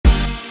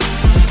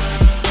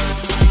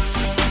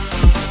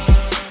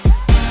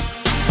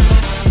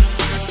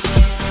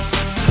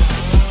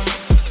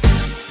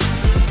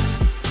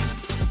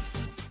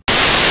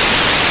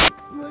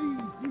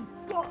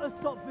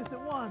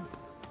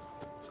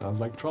Sounds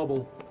like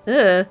trouble.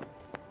 Ugh.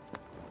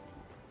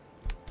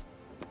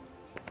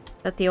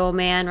 Is that the old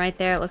man right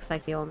there? It looks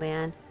like the old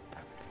man.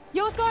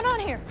 Yo, what's going on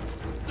here?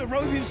 The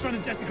Robian's trying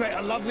to desecrate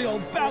a lovely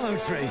old ballow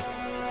tree.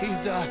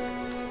 He's, got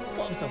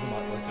himself a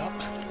mite worked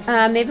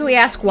up. Maybe we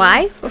ask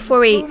why before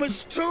we...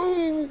 Rumors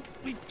too!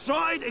 We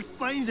tried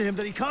explaining to him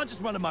that he can't just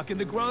run amok in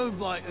the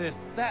grove like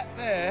this. That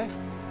there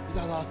is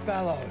our last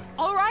ballow.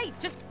 All right,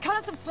 just cut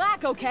him some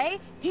slack, okay?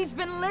 He's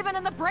been living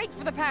in the break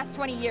for the past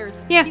 20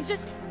 years. Yeah. He's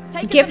just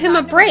taking Give some him a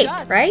time to break,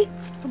 adjust. right?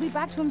 He'll be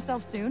back to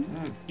himself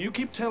soon. You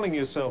keep telling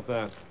yourself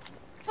that.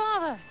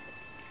 Father!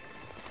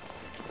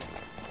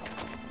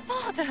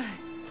 Father!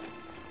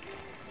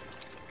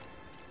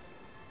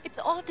 It's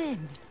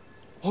Odin.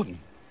 Odin?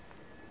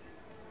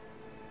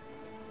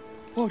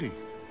 Odin?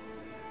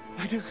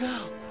 My dear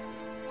girl.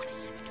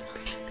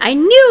 I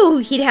knew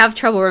he'd have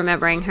trouble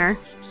remembering her.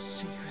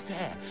 See you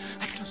there.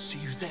 I cannot see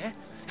you there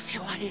if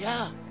you are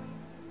here.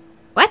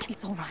 What?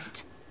 It's all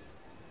right.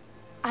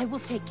 I will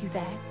take you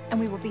there, and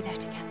we will be there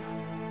together.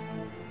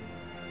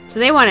 So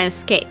they want to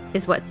escape,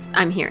 is what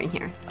I'm hearing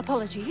here.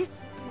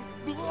 Apologies.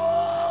 Be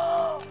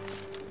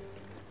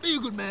a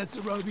good man,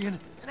 Sir Robian,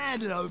 and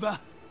hand it over.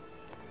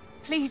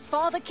 Please,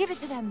 Father, give it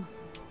to them.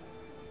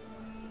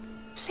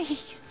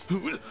 Please.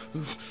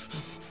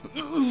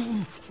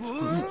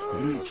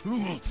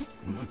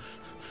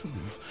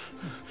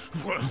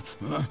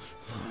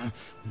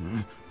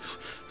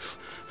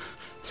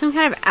 Some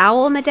kind of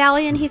owl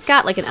medallion he's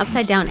got, like an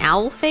upside down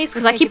owl face?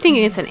 Because I keep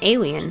thinking it's an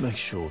alien. Make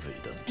sure that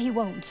he doesn't. He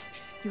won't.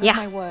 You have Yeah.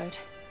 my word.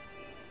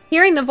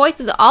 Hearing the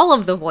voices, all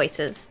of the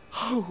voices.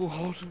 Oh,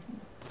 Odin.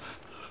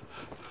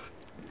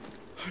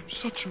 I'm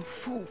such a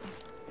fool.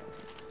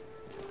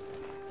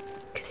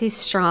 Because he's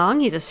strong.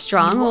 He's a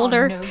strong You are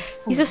older. no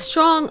He's a fool.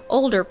 strong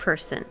older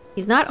person.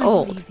 He's not I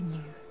old. believe in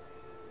you.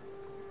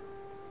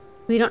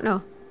 We don't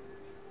know.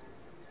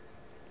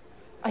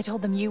 I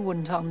told them you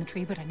wouldn't harm the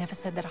tree, but I never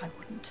said that I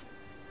wouldn't.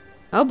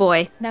 Oh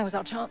boy. Now is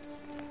our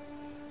chance.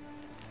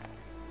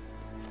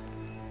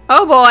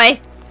 Oh boy.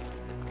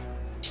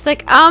 She's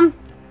like,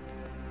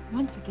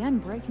 Once again,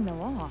 breaking the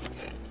law.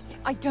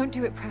 I don't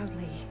do it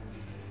proudly.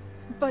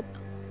 But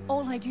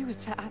all I do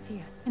is for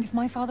Athia. And if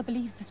my father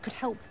believes this could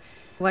help,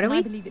 what are then I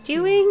we believe it too.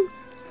 doing?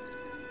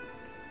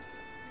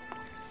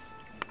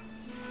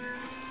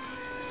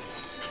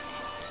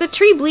 Is the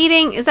tree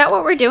bleeding? Is that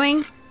what we're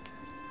doing?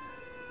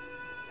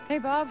 Hey,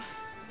 Bob.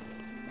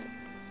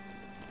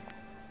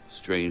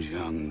 Strange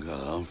young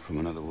girl from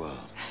another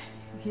world.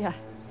 Yeah.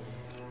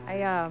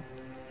 I,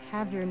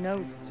 have your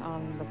notes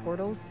on the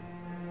portals.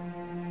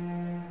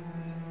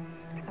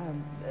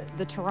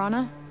 The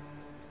Tirana.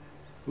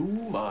 Oh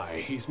my,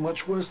 he's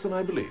much worse than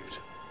I believed.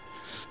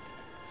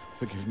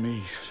 Forgive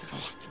me.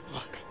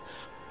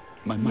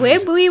 My mind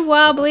Wibbly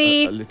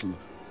wobbly. a little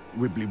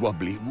wibbly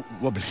wobbly,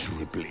 wobbly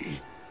wibbly.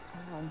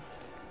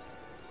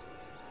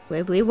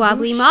 Wibbly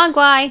wobbly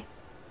mogwai.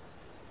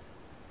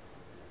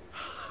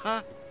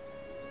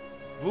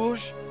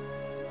 Whoosh,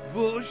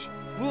 whoosh,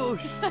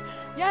 whoosh.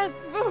 Yes,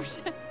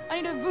 Voosh!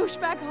 I need a Voosh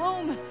back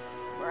home,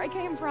 where I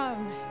came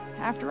from.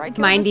 After I killed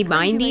Mindy this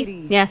crazy mindy.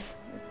 lady. Yes.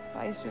 If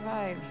I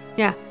survive.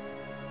 Yeah.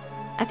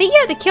 I think you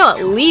have to kill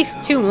at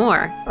least 2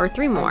 more. Or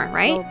 3 more,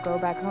 right? I'll go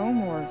back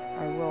home, or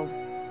I will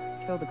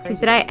kill the crazy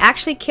Did I lady.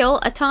 actually kill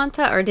a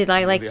Tanta, or did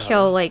I, like,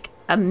 kill, like,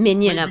 a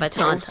minion of a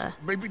Tanta?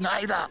 Maybe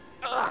neither.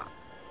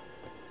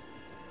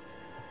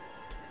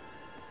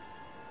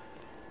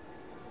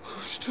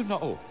 Who's to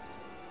know?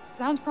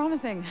 Sounds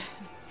promising.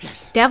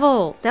 Yes.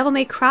 Devil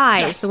May Cry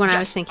is Yes, the one I yes,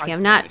 was thinking I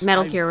of, not promise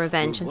Metal I Gear will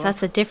Revengeance. work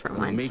That's a different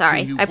on one. making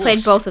Sorry. you I played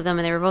worse. both of them,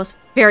 and they were both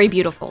very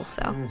beautiful,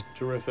 so.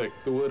 Terrific.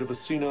 The word of a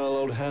senile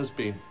old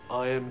has-been.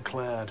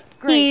 Ironclad.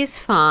 Great. He's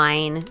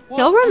fine. What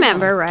He'll am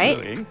remember, I right?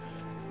 doing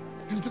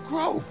in the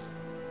grove?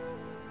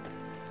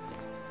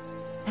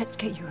 Let's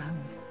get you home.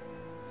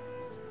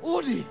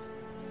 Odie.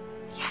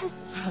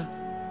 Yes.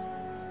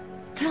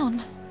 Come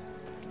on.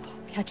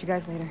 Catch you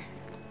guys later.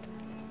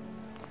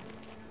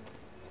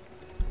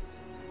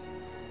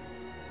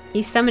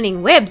 He's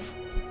summoning Wibs.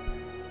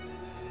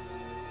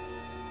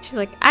 She's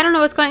like, I don't know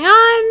what's going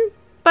on,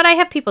 but I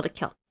have people to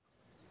kill.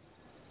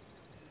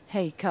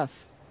 Hey,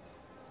 Cuff.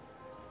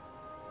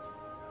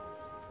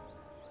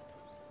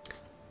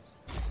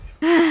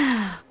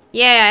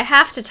 Yeah, I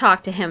have to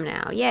talk to him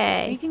now.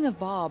 Yay. Speaking of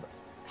Bob,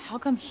 how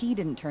come he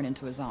didn't turn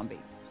into a zombie?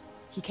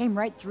 He came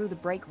right through the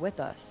break with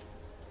us.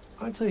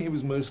 I'd say he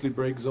was mostly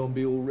break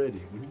zombie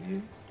already, wouldn't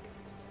you?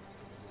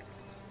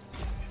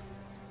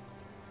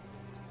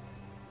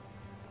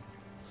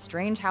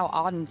 Strange how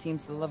Auden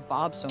seems to love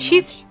Bob so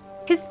She's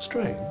much. his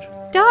Strange.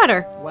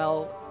 daughter.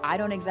 Well, I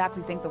don't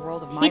exactly think the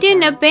world of my He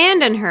didn't parents,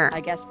 abandon her.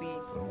 I guess being...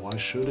 Well, why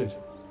should it?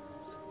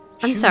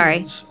 I'm sorry.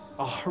 Humans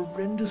are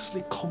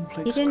horrendously complex.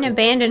 He didn't creatures.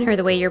 abandon her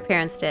the way your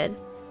parents did.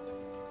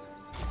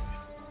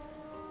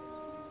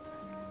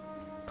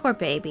 Poor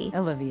baby.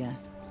 Olivia.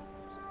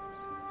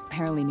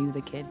 Apparently knew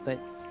the kid, but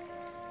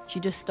she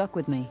just stuck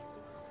with me.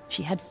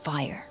 She had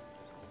fire.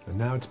 And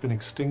now it's been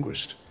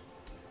extinguished.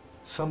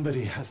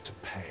 Somebody has to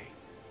pay.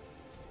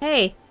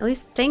 Hey, at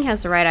least the thing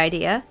has the right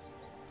idea.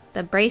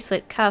 the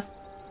bracelet, cuff,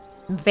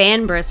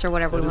 Vanbrus, or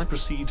whatever Let we us want.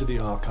 proceed to the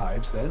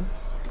archives then.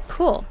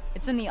 Cool.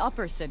 It's in the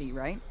upper city,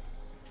 right?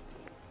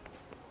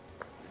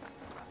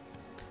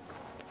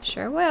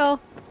 Sure will.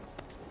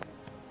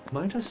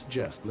 Might I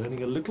suggest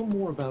learning a little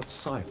more about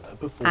Scylla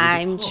before we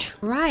I'm depart?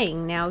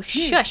 trying now.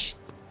 Shush.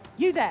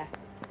 You there.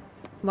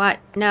 What?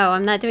 No,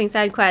 I'm not doing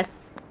side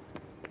quests.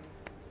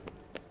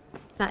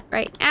 Not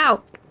right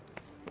now.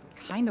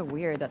 Kinda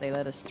weird that they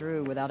let us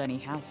through without any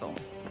hassle.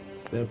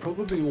 They're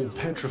probably all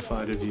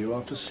petrified of you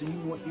after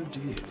seeing what you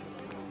did.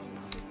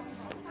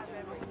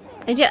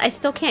 And yet I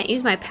still can't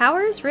use my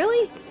powers?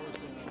 Really?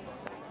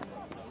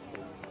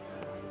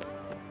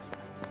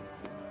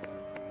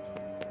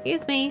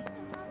 Excuse me.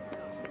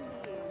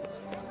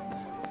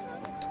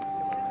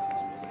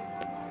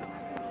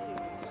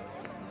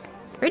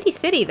 Pretty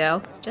city,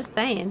 though. Just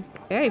saying.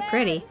 Very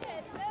pretty.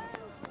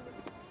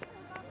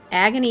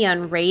 Agony What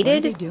are they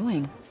unrated?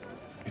 doing?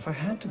 If I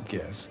had to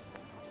guess,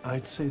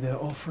 I'd say they're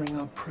offering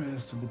up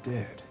prayers to the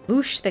dead.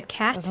 Boosh the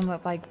cat? Doesn't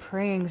look like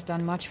praying's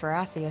done much for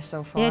Athia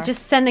so far. Yeah,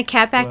 just send the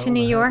cat back to Well,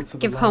 New the York. habits of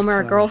Give a Homer a lifetime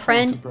are hard to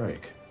girlfriend.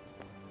 break.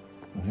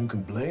 And who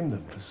can blame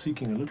them for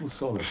seeking a little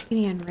solace?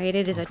 Agony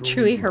unrated is a After all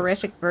truly we've lost.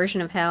 horrific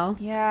version of hell.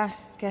 Yeah,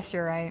 guess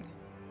you're right.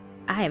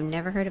 I have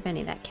never heard of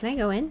any of that. Can I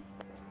go in?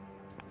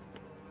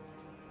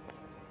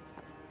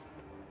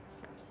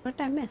 What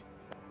did I miss?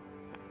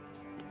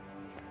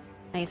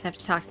 I guess I have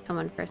to talk to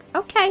someone first.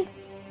 Okay.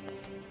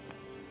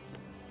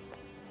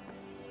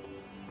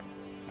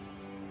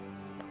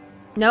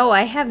 No,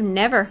 I have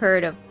never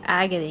heard of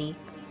Agony.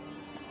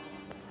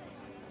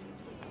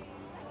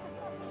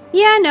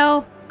 Yeah,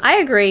 no. I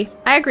agree.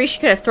 I agree she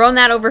could have thrown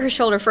that over her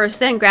shoulder first,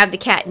 then grabbed the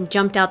cat and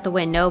jumped out the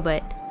window,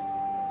 but...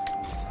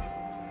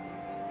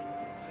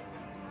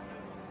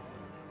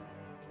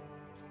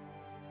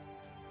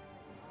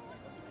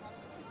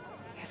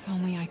 If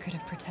only I could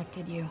have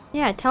protected you.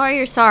 Yeah, tell her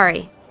you're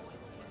sorry.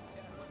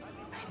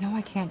 I know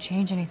I can't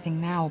change anything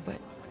now, but...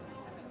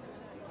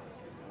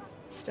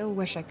 Still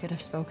wish I could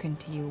have spoken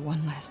to you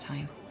one last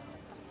time.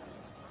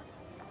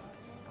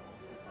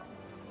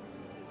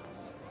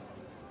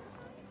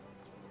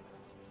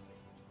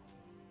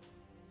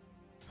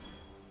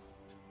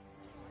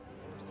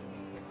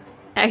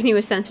 Agony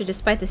was censored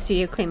despite the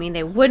studio claiming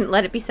they wouldn't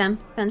let it be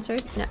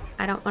censored. No,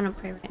 I don't want to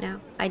pray right now.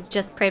 I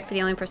just prayed for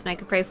the only person I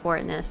could pray for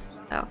in this,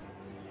 so.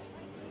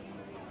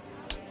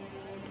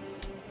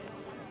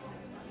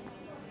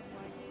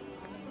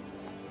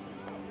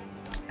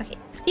 Okay,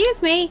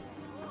 excuse me.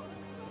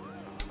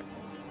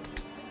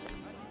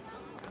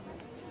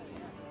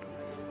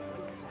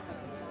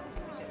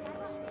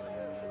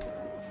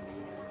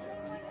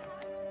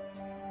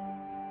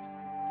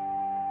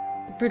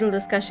 Brutal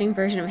disgusting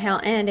version of hell,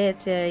 and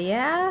it's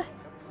yeah.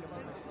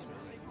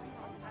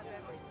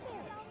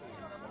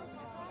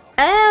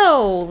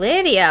 Oh,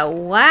 Lydia!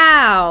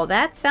 Wow,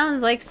 that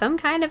sounds like some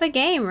kind of a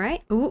game,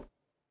 right? Ooh,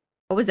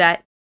 what was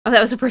that? Oh, that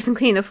was a person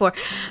cleaning the floor.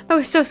 I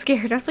was so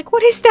scared. I was like,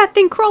 "What is that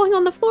thing crawling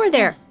on the floor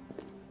there?"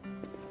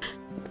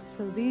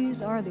 So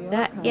these are the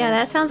That archives. yeah,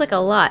 that sounds like a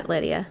lot,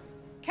 Lydia.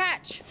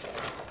 Catch!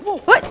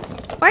 What?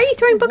 Why are you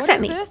throwing books What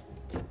at me? is this?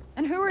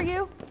 And who are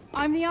you?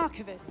 I'm the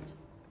archivist.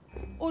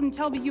 Auden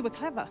told me you were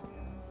clever.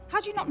 How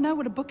do you not know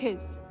what a book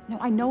is? No,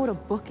 I know what a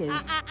book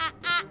is.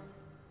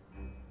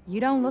 You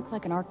don't look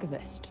like an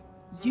archivist.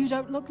 You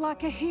don't look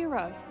like a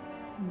hero.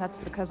 And that's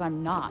because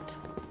I'm not.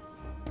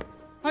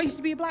 I used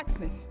to be a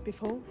blacksmith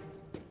before.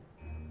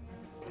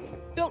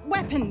 Built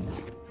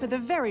weapons for the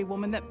very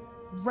woman that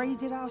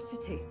raided our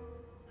city.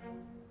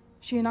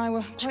 She and I were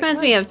Which quite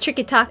reminds me of close. She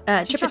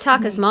trusted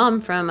Tripitaka's me. mom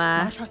from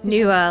I trusted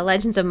new her.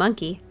 Legends of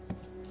Monkey.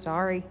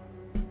 Sorry.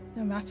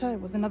 No matter,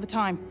 it was another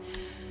time.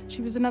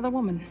 She was another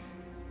woman,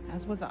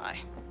 as was I.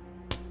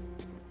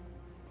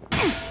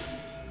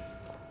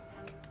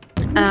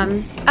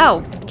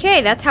 Oh,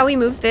 okay, that's how we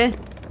move the...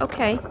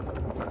 Okay.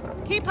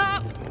 Keep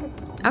up!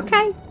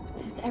 Okay.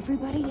 Is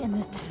everybody in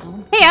this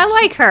town? Hey, I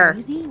like her.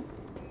 Crazy?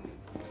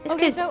 It's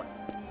Okay, 'cause- so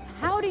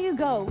how do you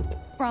go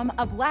from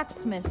a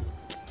blacksmith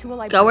to a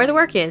librarian? Go where the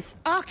work is.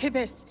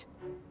 Archivist!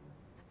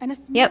 And a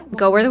smart Yep,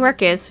 go where the woman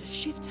work is. to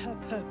shift her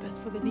purpose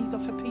for the needs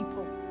of her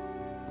people.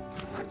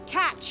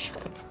 Catch!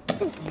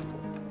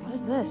 What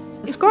is this?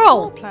 The It's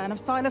scroll. the floor plan of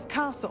Silas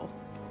Castle.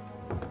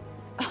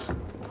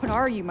 What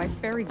are you, my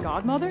fairy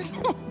godmother?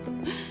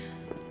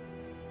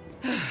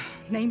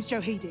 Name's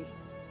Johidi.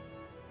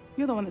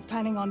 You're the one that's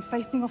planning on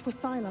facing off with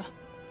Scylla.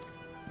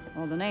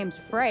 Well, the name's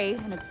Frey,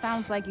 and it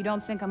sounds like you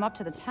don't think I'm up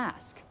to the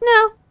task.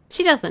 No,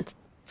 she doesn't.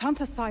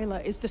 Tanta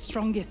Scylla is the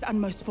strongest and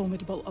most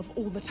formidable of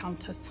all the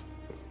Tantas.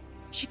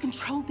 She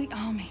controlled the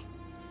army,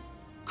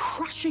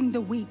 crushing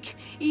the weak,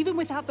 even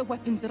without the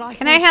weapons that I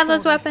Can I forged have for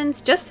those her.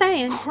 weapons? Just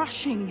saying.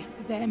 Crushing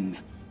them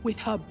with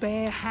her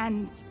bare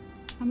hands.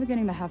 I'm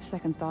beginning to have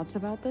second thoughts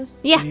about this.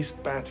 Yeah. This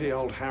batty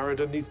old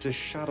Harridan needs to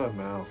shut her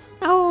mouth.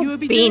 You would Oh,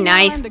 be doing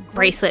nice, Ryan a great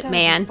bracelet service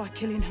man. by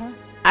killing her.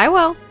 I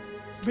will.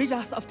 Rid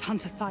us of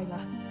Tanta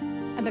Scylla,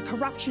 and the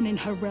corruption in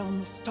her realm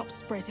will stop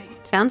spreading.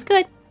 Sounds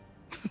good.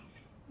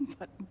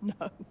 But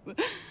no.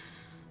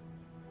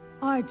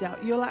 I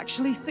doubt you'll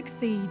actually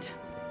succeed.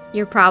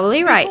 You're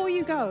probably right. Before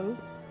you go,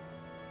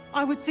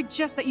 I would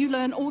suggest that you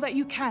learn all that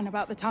you can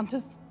about the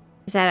Tantas.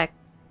 Is that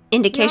a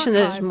indication The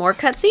there's archives. more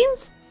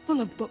cutscenes?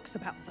 Full of books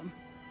about them.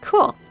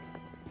 Cool.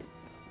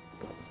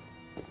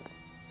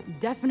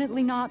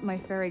 Definitely not my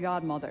fairy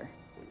godmother.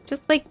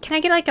 Just like, can I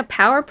get like a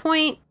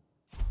PowerPoint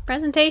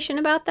presentation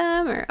about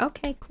them? Or,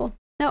 okay, cool.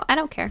 No, I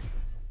don't care.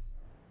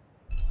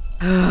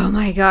 Oh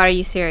my god, are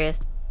you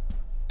serious?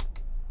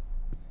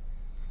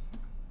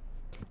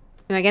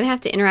 Am I gonna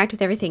have to interact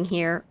with everything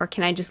here? Or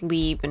can I just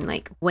leave and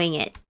like wing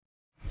it?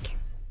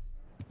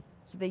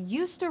 So they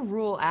used to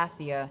rule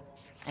Athia,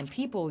 and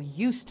people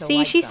used to See,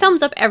 like she them.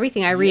 sums up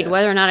everything I read, Yes,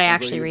 whether or not I although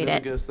actually you'd read never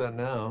it. guess that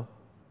now.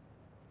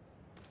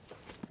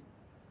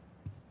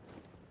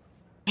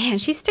 Man,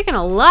 she's sticking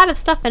a lot of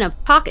stuff in a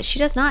pocket she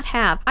does not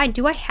have.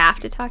 Do I have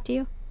to talk to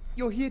you?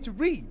 You're here to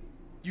read,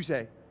 you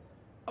say?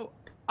 Oh,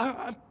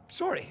 I'm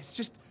sorry. It's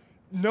just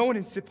no one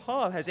in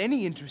Sipal has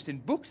any interest in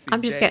books these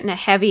I'm just days. getting a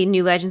heavy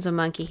New Legends of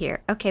Monkey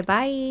here. Okay,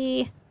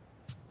 bye.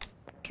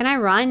 Can I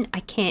run?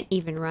 I can't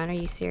even run. Are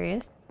you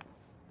serious?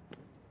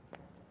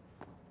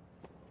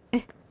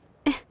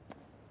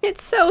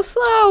 It's so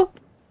slow.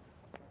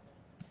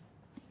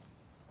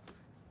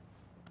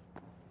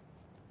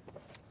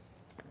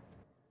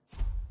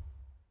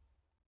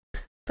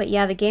 But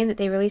yeah, the game that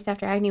they released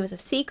after Agony was a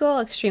sequel.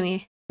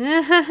 Extremely.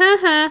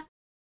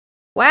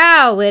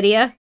 Wow,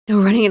 Lydia. No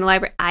running in the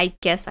library. I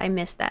guess I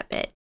missed that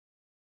bit.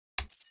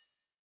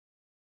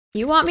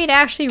 You want me to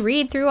actually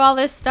read through all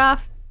this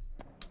stuff?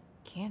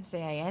 Can't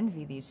say I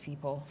envy these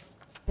people.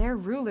 Their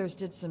rulers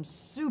did some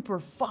super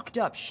fucked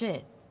up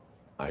shit.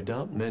 I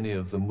doubt many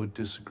of them would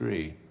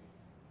disagree.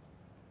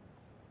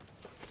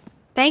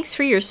 Thanks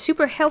for your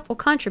super helpful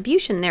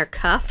contribution there,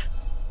 Cuff.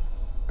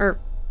 Or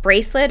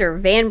Bracelet, or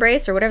Van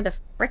Brace, or whatever the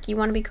frick you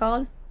want to be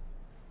called.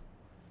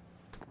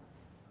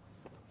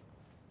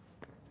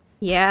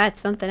 Yeah, it's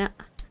something else.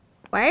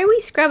 Why are we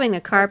scrubbing the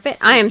carpet?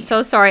 I am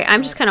so sorry.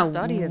 I'm just kind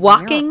Study of of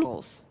walking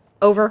miracles.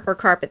 over her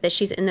carpet that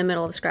she's in the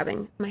middle of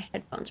scrubbing. My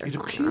headphones are It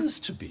falling off. appears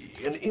to be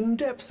an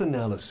in-depth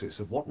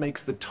analysis of what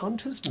makes the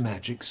Tanta's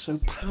magic so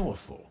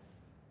powerful.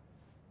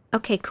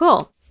 Okay,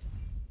 cool.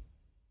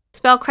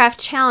 Spellcraft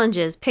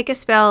challenges. Pick a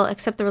spell,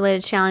 accept the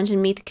related challenge,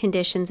 and meet the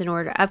conditions in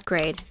order to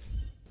upgrade.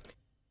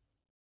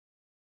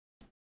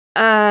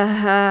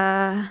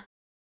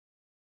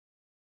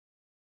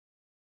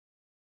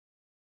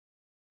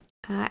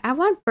 I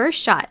want burst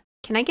shot.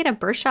 Can I get a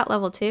burst shot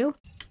level 2?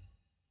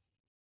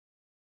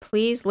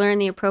 Please learn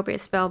the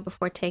appropriate spell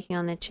before taking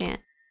on the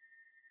chant.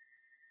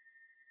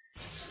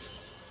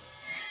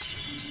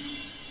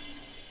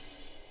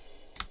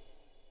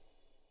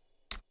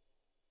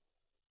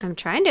 I'm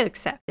trying to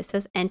accept. It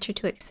says enter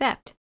to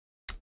accept.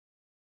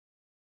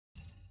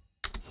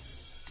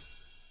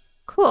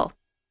 Cool.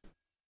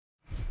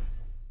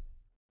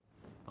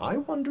 I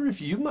wonder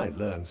if you might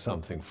learn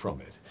something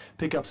from it.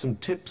 Pick up some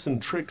tips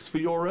and tricks for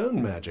your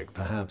own magic,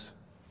 perhaps.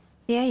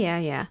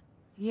 Yeah.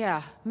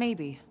 Yeah,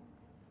 maybe.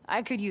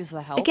 I could use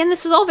the help. Again,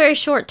 this is all very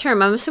short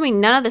term. I'm assuming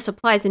none of this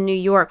applies in New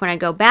York when I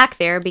go back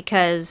there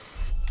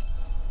because,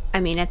 I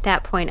mean, at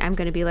that point, I'm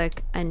going to be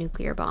like a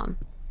nuclear bomb.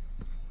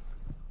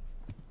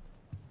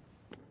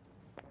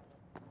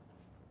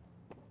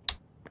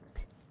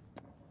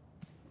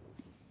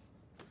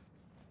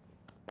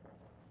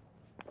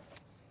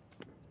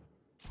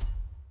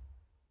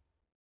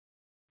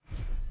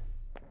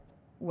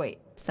 Wait.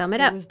 Sum it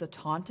It up. was the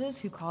Tantas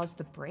who caused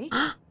the break?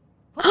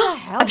 What the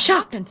hell I'm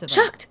shocked. happened to them?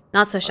 Shocked.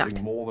 Not so I shocked.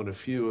 think more than a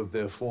few of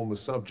their former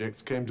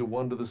subjects came to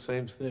wonder the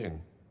same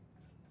thing.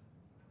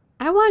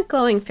 I want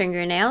glowing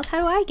fingernails. How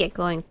do I get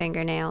glowing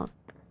fingernails?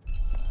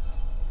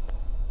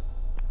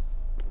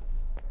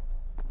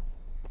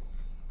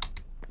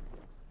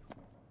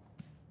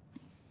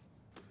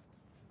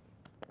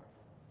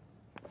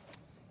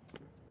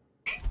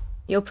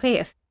 You'll play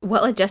a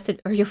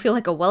well-adjusted, or you'll feel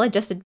like a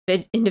well-adjusted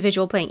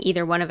individual playing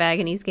either one of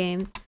Agony's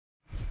games.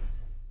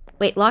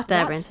 Wait, locked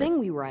That labyrinths. thing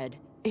we read,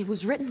 it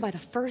was written by the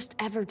first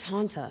ever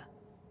Tanta.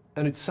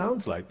 And it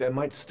sounds like there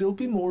might still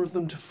be more of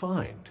them to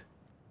find.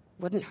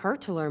 Wouldn't hurt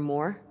to learn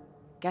more.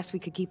 Guess we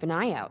could keep an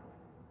eye out.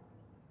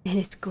 And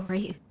it's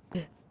gory.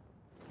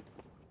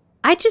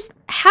 How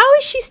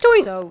is she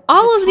storing So,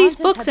 all the of these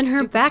Tantas books had in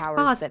her back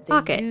superpowers that they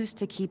pocket? used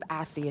to keep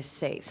Athia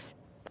safe.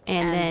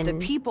 And then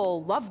the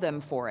people loved them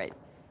for it.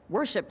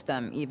 Worshipped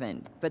them,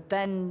 even. But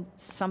then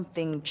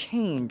something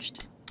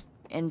changed.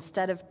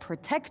 Instead of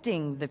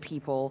protecting the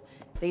people,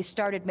 they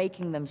started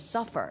making them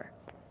suffer.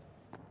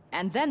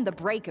 And then the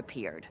break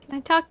appeared. I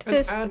talked to An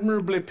this.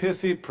 admirably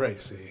pithy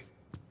précis.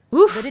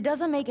 Oof. But it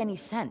doesn't make any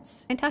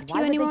sense. Can I talk to Why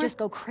you would anymore? they just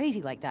go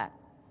crazy like that?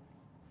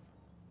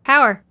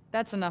 Power.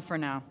 That's enough for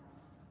now.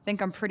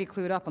 Think I'm pretty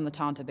clued up on the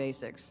Tanta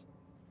basics.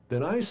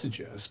 Then I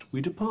suggest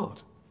we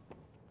depart.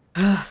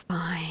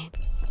 Fine.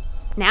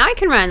 Now I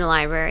can run the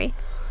library.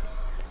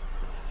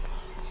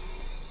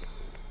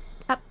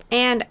 Up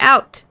and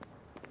out.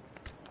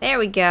 There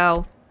we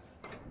go.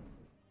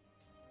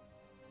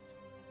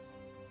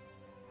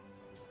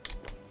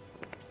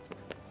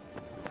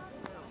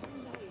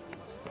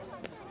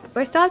 Do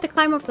I still have to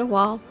climb over the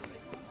wall?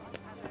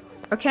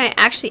 Or can I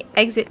actually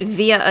exit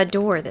via a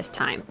door this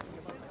time?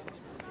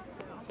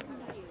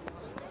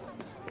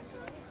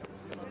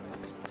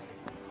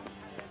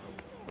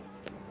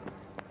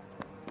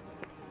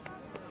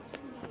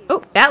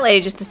 Oh, that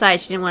lady just decided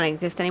she didn't want to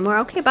exist anymore.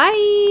 Okay,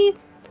 bye!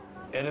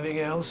 Anything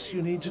else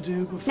you need to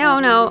do before...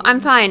 No,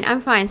 I'm fine.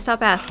 I'm fine.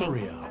 Stop asking.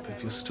 Hurry up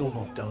if you're still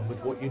not done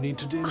with what you need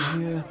to do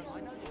here.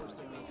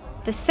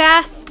 The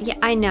sass... Yeah,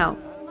 I know.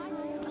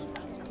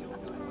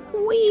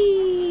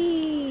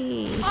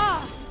 Whee!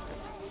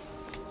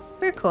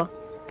 Very cool.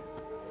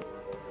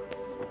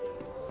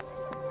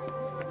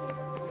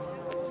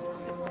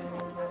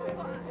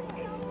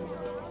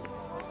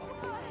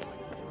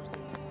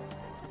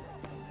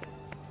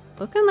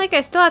 Looking like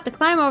I still have to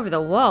climb over the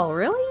wall.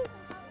 Really?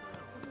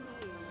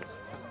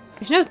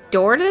 There's no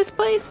door to this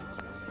place?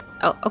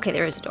 Oh, okay,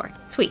 there is a door.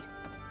 Sweet.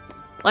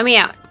 Let me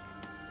out.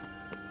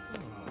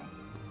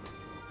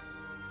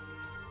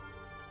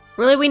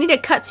 Really? We need a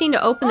cutscene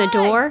to open the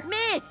door?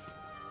 Miss!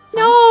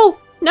 No!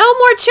 No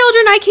more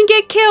children! I can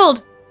get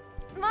killed!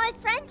 My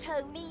friend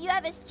told me you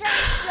have a strange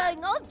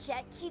glowing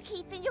object you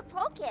keep in your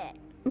pocket.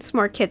 It's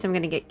more kids, I'm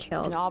gonna get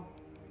killed.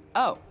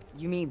 Oh,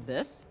 you mean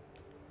this?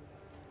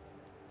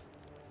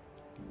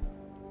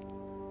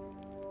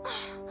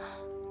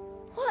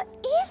 What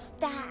is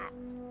that?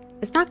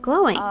 It's not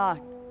glowing.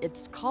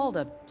 It's called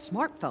a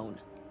smartphone.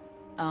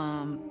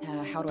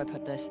 How do I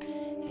put this?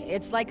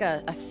 It's like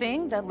a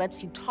thing that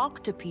lets you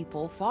talk to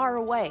people far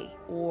away,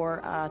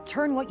 or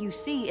turn what you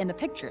see into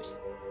pictures.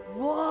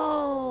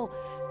 Whoa!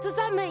 Does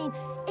that mean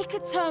it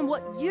could turn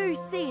what you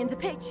see into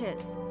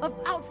pictures of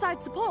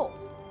outside support?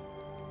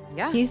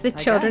 Yeah. Use the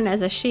children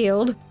as a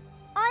shield.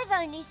 I've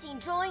only seen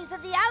drawings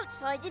of the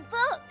outside in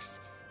books.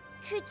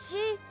 Could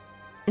you...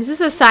 Is this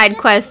a side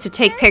quest to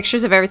take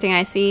pictures of everything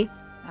I see?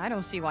 I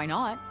don't see why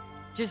not.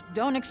 Just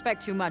don't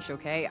expect too much,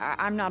 okay?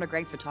 I'm not a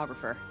great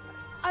photographer.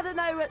 I don't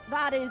know what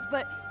that is,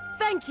 but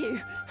thank you.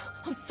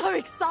 I'm so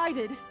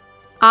excited.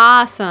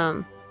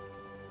 Awesome.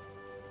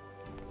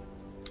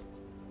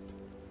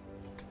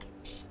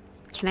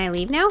 Can I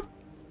leave now?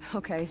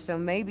 Okay, so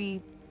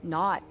maybe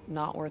not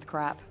worth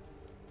crap.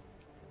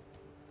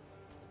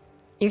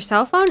 Your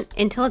cell phone?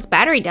 Until its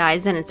battery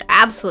dies, then it's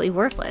absolutely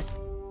worthless.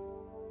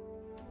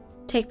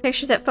 Take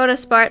pictures at photo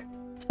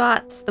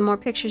spots. The more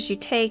pictures you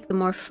take, the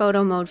more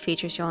photo mode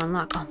features you'll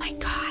unlock. Oh my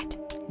god.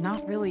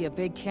 Not really a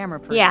big camera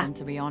person,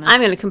 to be honest.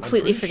 I'm gonna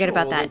completely forget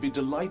about that. They'll be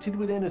delighted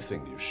with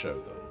anything you show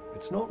them.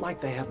 It's not like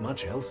they have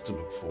much else to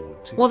look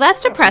forward to. Well,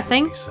 that's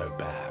depressing. It wouldn't be so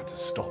bad to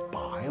stop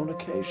by on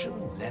occasion,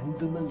 lend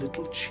them a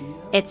little cheer.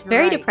 It's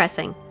very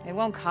depressing. It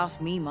won't cost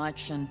me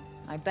much, and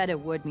I bet it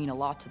would mean a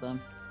lot to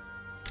them.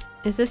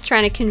 Is this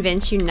trying to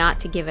convince you not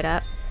to give it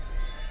up?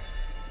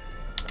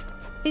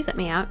 Please let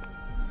me out.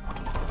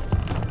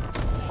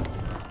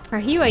 Are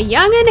you a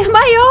youngin'? Am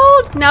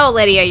I old? No,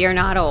 Lydia, you're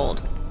not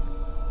old.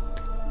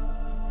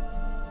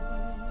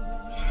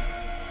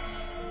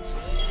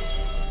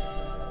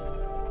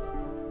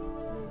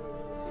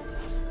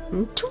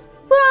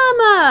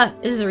 Drama!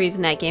 This is the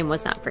reason that game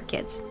was not for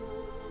kids.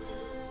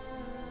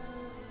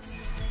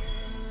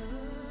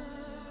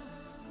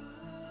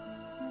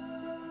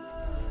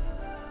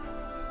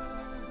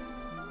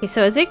 Okay,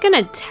 so is it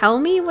gonna tell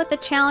me what the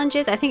challenge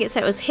is? I think it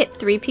said it was hit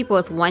 3 people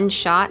with 1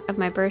 shot of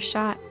my burst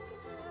shot.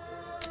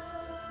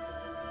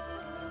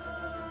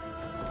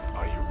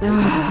 Are you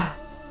ready?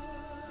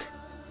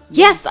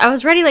 Yes, I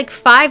was ready like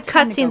 5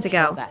 Time to cutscenes go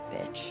ago. kill that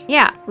bitch.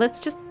 Yeah,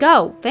 let's just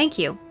go. Thank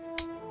you.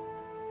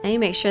 I need to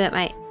make sure that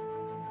my...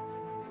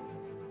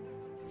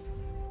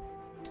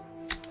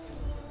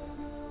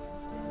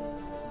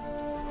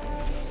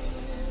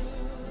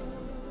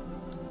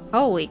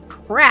 Holy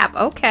crap,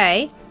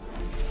 okay.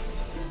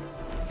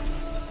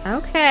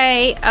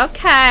 Okay,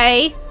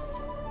 okay.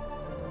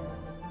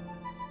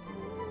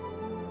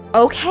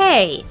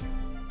 Okay.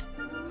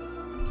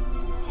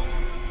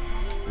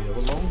 We have a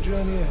long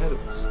journey ahead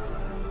of us.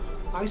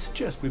 I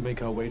suggest we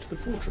make our way to the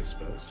fortress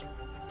first.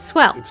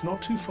 Swell. It's not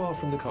too far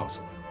from the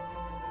castle.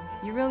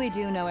 You really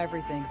do know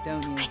everything,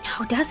 don't you? I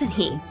know, doesn't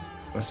he?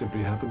 I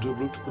simply happen to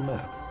have looked at the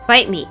map.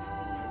 Bite me.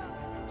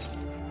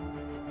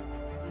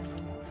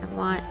 I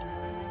want...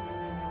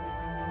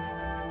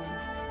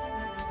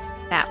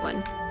 that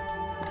one.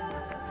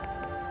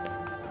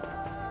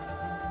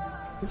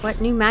 What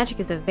new magic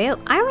is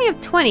available? I only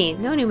have 20.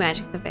 No new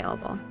magic is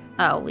available.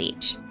 Oh,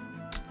 Leech.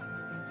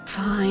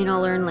 Fine,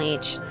 I'll learn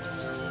Leech.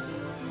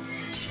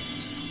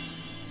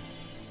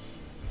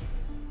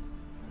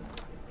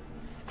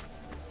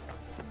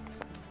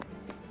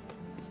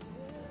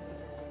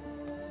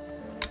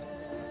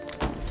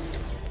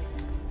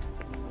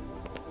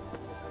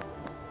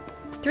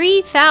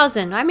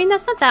 $3,000. I mean,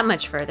 that's not that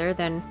much further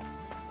than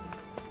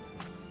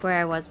where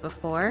I was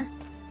before.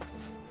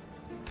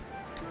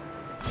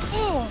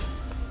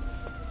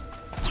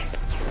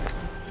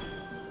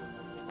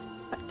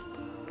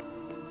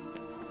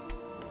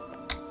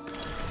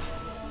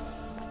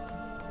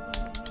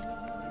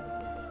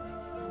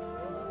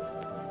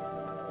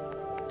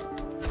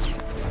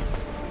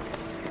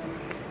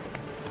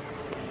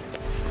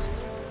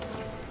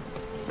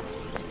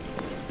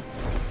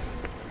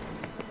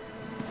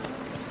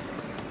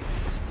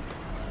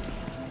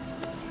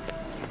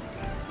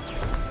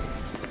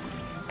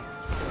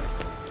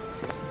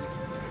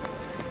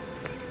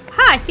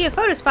 see a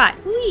photo spot.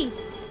 Whee!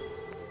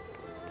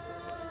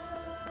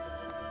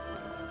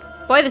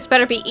 Boy, this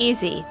better be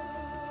easy.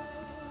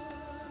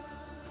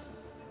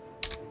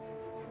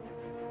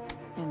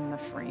 In the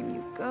frame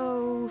you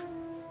go.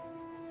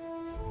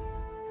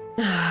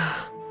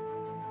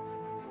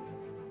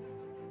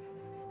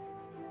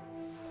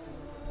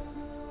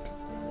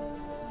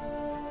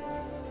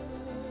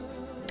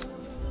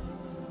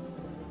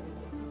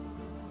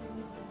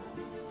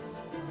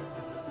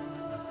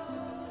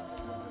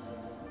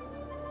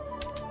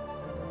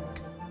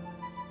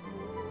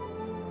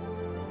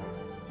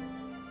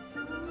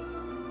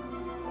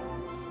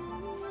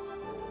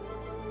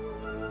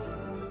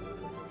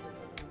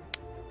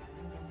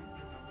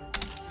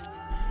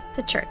 It's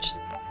a church.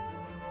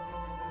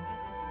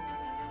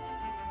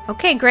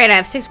 Okay, great. I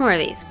have 6 more of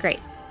these.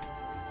 Great.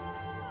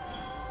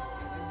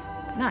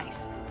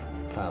 Nice.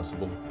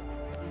 Passable.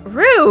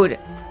 Rude!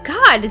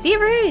 God, does he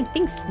ever have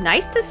anything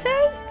nice to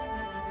say?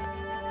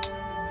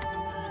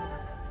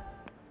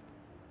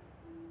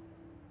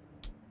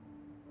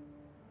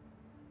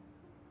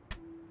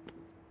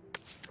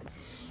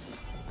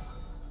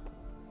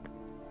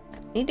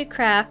 Need to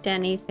craft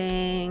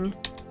anything.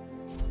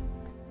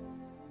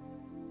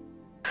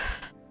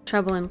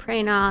 Trouble in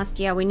Praenost.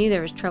 Yeah, we knew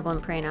there was trouble in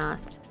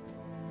Praenost.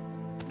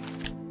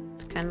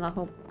 It's kind of the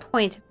whole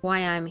point of why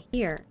I'm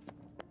here.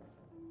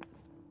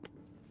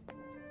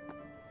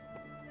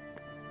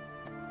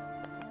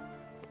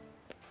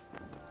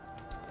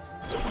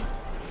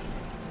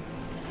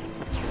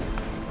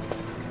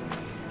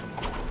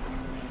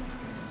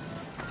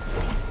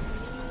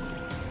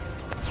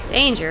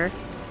 Danger?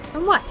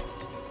 From what?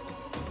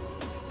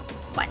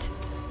 What?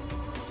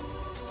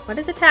 What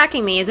is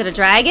attacking me? Is it a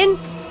dragon?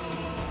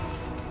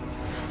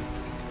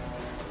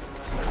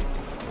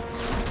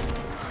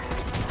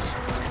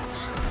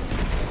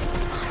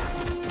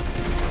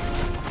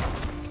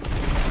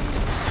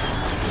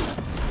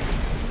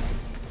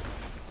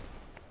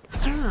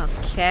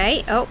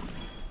 Okay. Oh.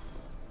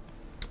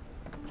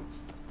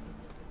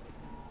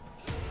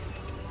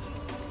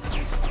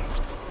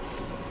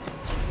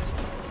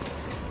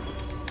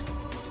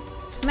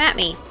 Come at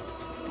me.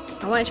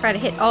 I want to try to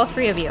hit all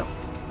 3 of you.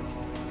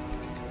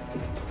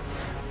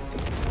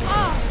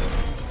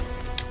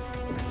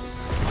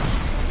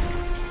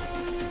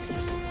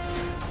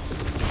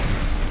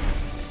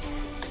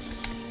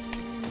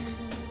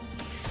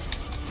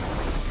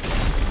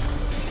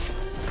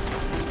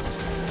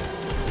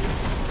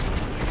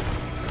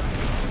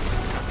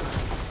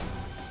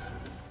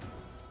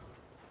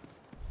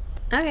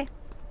 Okay.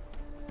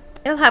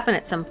 It'll happen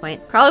at some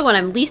point. Probably when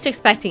I'm least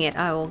expecting it,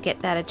 I will get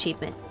that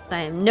achievement.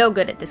 I am no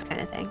good at this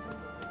kind of thing.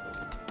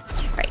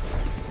 Right.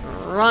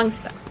 Wrong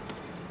spell.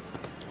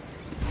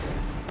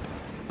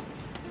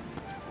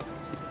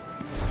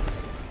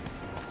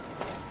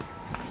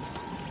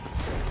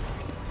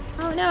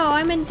 Oh no,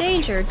 I'm in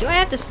danger. Do I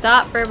have to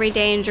stop for every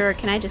danger, or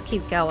can I just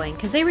keep going?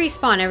 Because they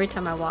respawn every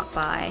time I walk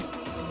by.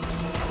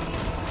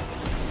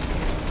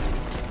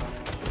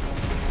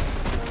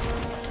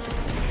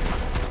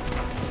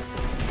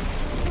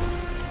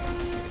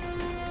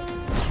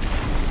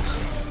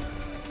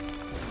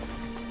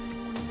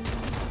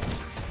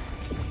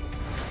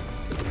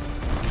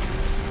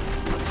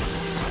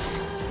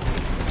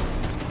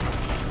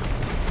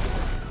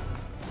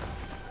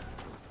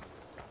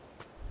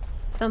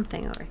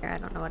 Something over here. I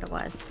don't know what it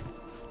was.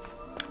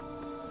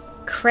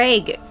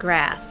 Craig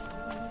grass.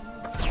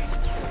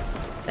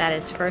 That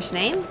is first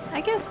name,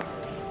 I guess?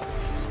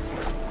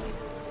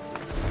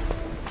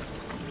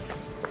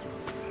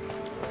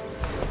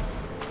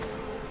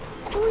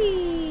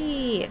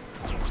 Whee!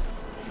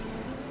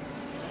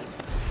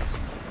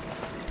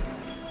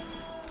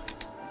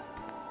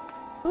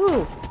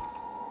 Ooh.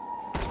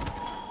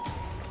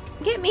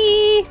 Get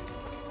me!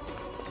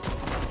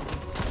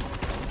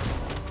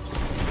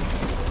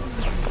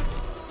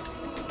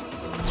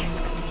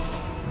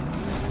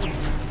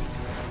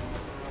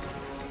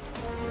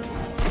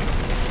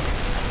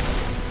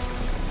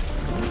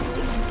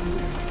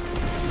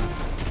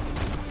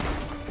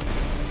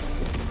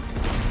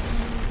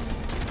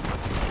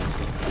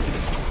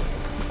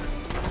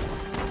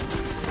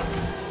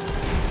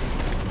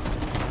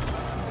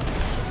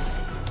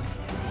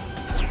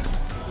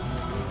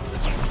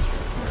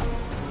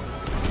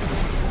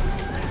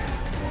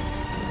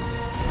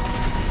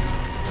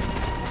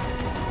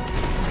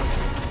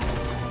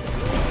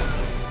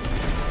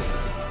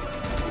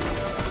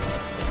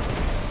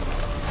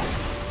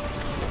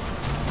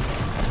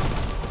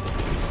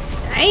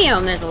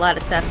 Damn, there's a lot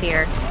of stuff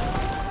here.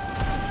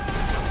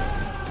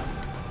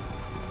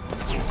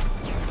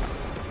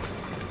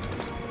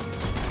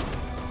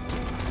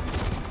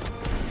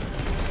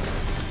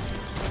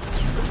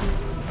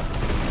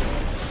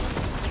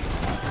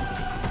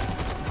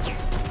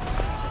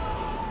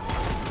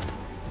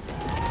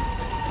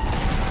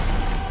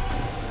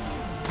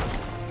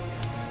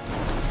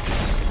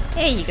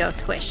 There you go,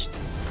 squish.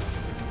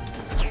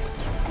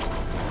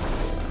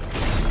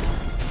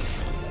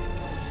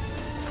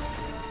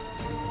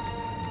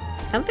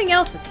 Something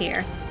else is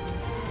here.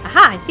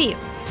 Aha, I see you.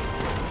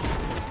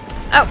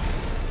 Oh!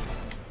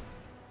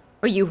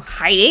 Are you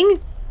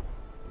hiding?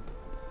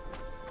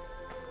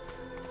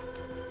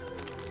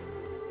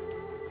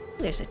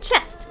 There's a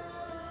chest.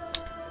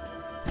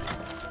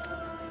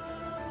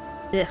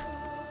 Ugh.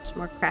 There's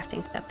more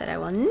crafting stuff that I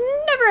will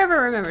never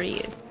ever remember to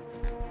use.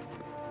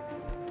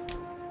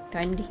 Do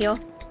I need to heal?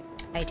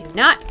 I do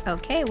not.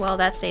 Okay, well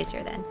that stays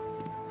here then.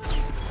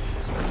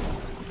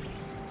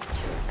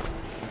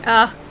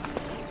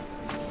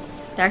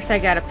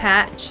 Darkside got a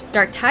patch.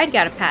 Dark Tide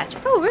got a patch.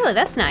 Oh, really?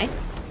 That's nice.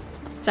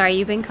 Sorry,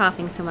 you've been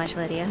coughing so much,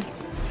 Lydia.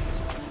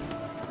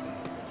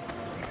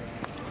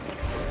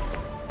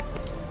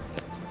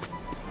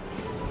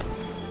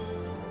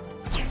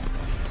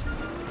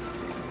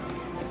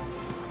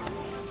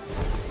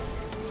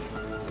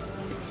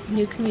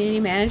 New community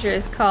manager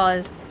is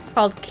called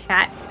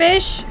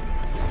Catfish.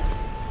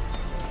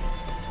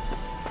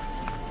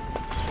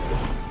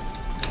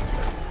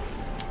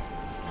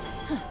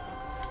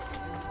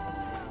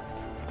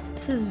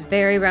 This is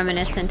very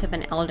reminiscent of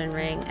an Elden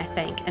Ring, I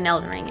think. An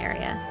Elden Ring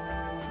area.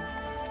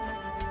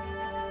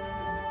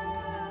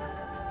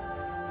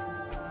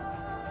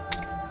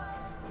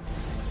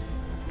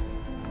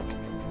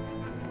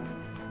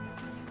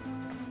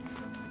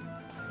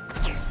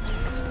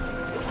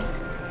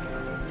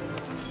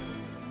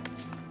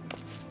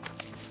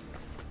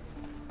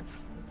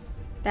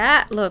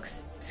 That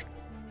looks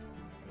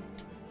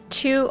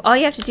too... All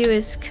you have to do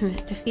is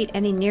defeat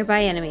any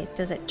nearby enemies.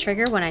 Does it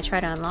trigger when I try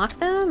to unlock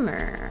them,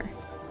 or...?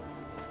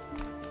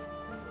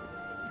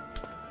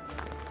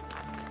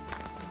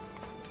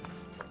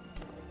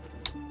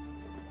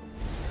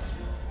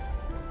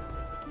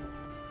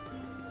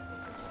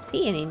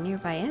 See any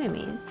nearby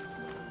enemies?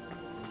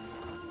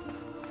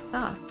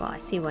 Oh, well, I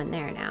see one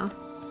there now.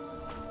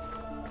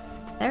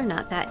 They're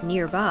not that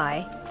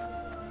nearby.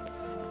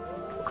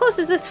 How close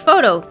is this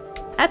photo?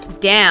 That's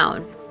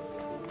down.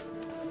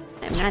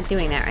 I'm not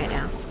doing that right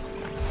now.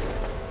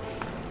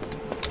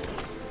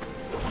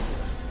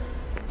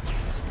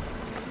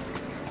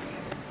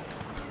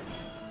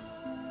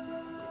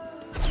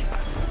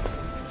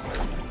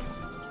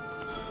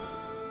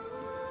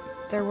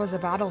 There was a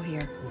battle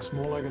here. Looks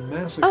more like a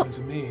massacre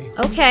to me.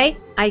 Okay.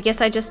 I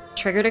guess I just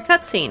triggered a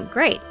cutscene.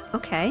 Great.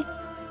 Okay.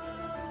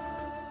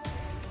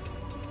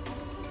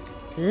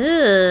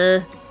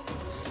 Ugh.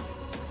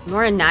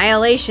 More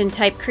annihilation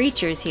type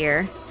creatures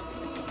here.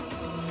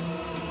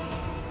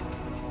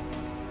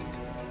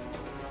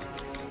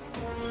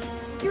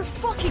 You're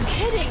fucking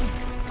kidding!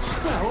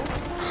 Well,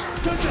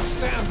 don't just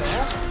stand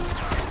there.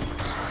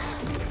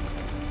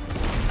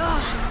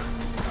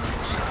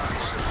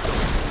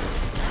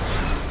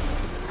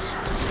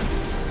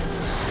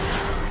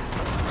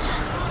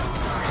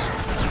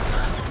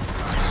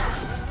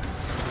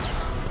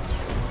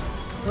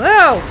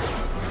 Whoa!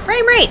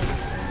 Frame rate!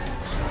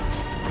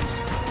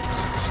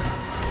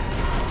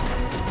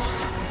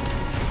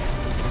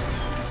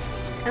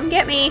 Come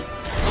get me!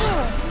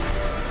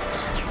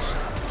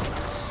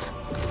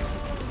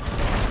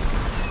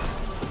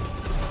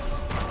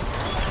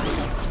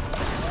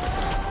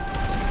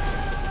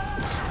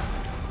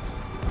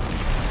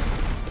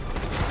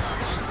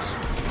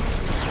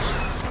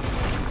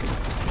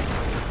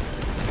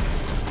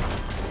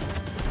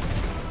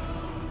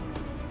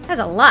 That's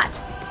a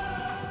lot.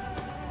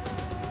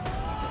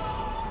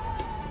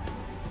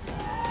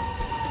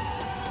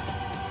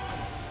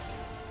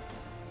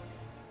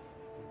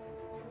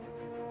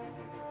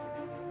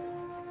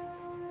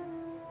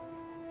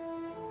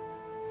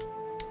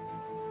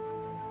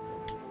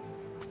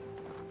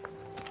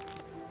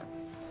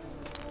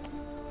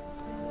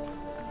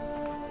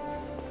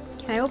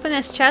 Can I open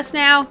this chest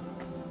now?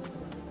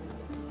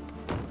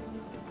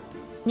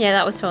 Yeah,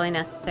 that was totally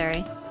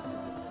necessary.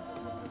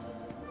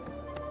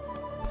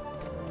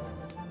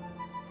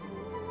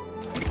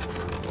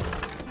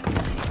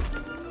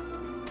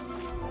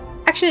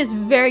 Action is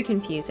very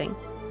confusing.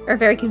 Or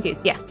very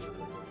confused, yes.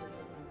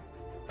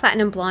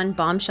 Platinum blonde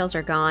bombshells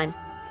are gone.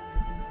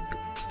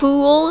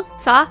 Fool,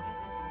 saw?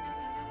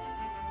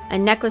 A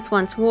necklace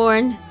once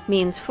worn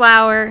means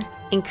flower,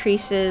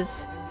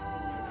 increases.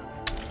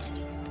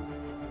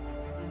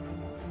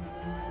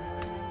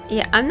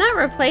 Yeah, I'm not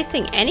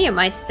replacing any of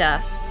my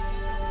stuff.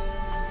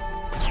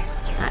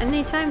 Not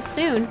anytime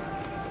soon.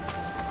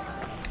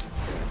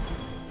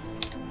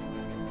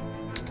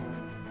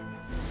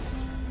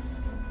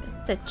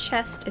 There's a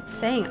chest, it's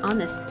saying on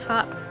this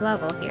top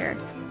level here.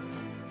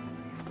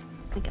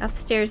 Like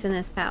upstairs in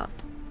this house.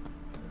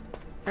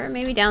 Or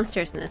maybe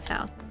downstairs in this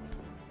house.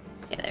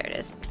 Yeah, there it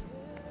is.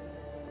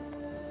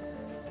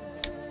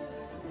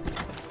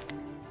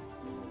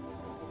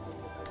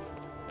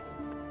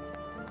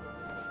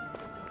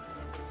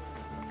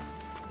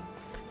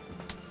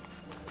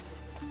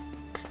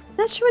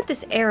 Not sure what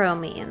this arrow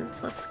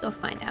means. Let's go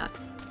find out.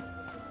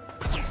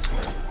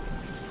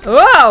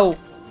 Whoa!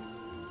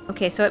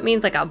 Okay, so it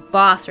means like a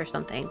boss or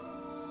something.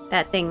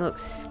 That thing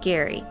looks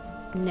scary.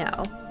 No.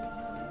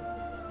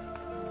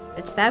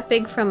 It's that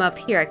big from up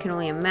here, I can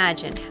only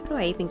imagine. How do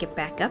I even get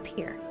back up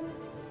here?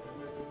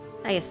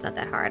 I guess it's not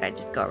that hard, I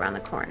just go around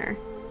the corner.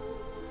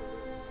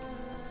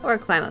 Or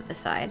climb up the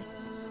side.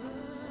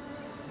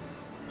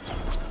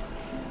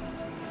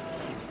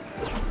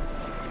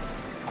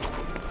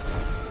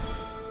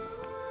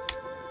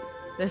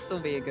 This will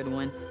be a good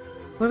one.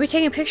 What are we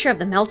taking a picture of?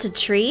 The melted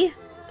tree?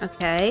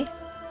 Okay.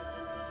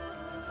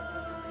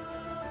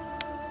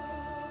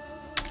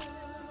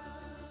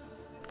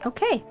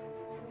 Okay.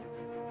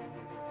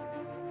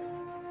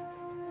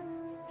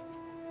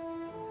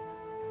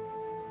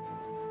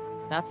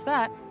 That's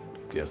that.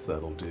 Guess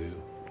that'll do.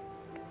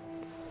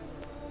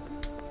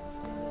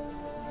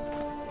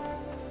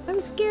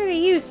 I'm scared of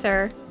you,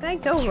 sir. Can I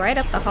go right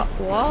up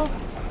the wall?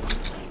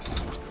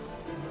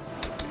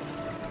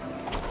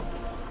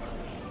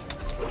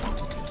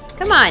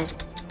 Come on!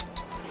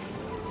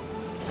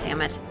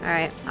 Damn it.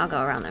 Alright, I'll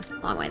go around the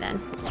long way then.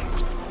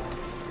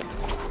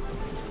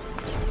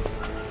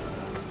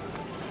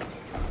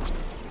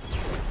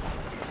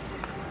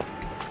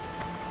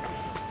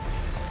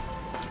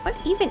 What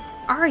even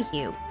are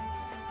you?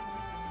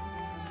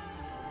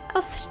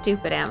 How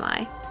stupid am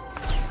I?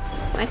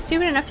 Am I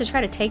stupid enough to try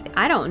to take...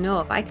 I don't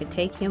know if I could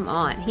take him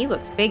on. He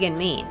looks big and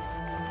mean.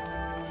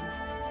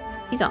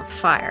 He's on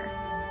fire.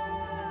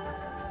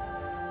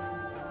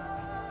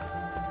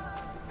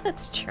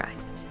 Let's try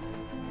it.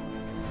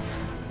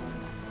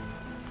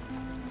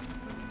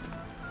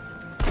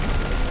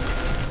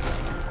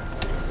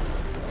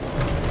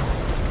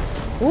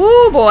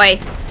 Ooh, boy!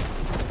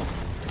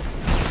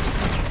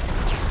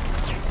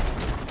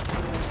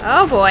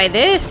 Oh boy,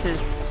 this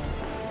is...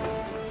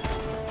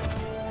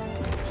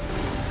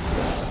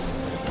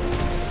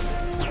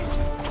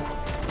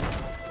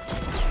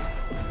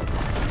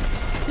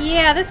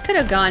 Yeah, this could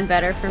have gone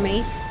better for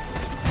me.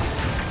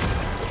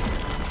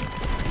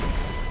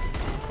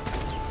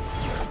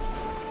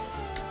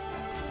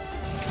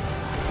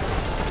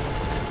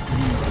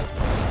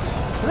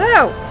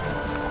 Whoa!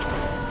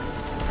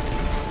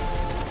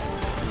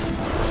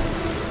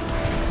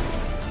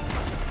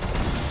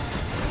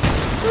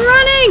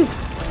 Running!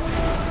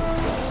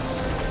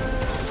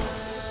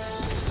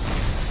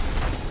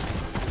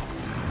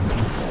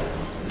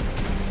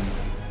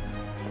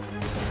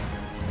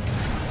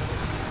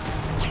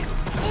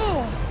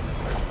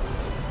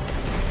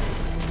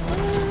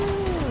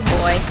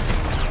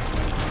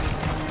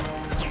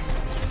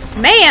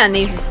 Man,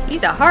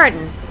 he's a hard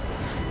one.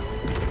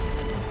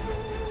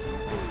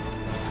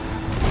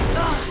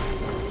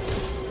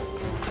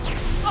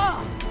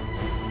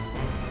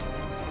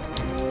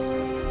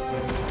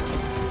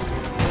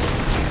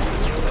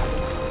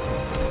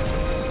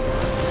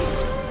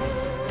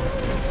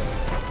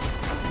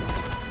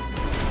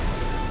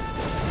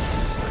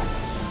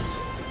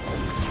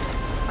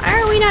 Why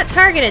are we not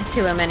targeted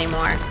to him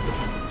anymore?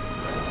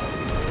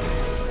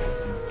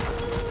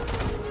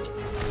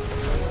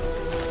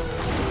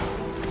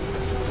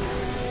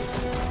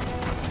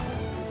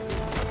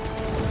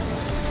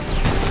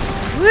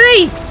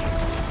 Whee!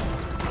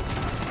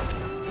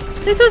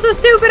 This was a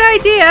stupid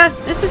idea!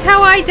 This is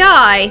how I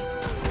die!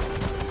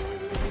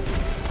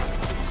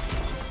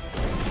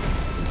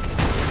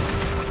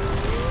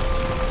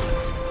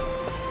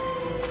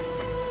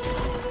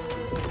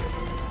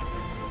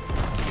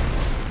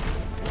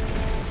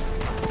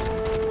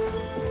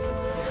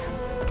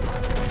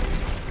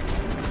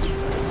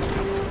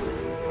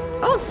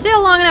 Hold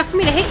still long enough for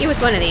me to hit you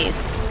with one of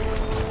these.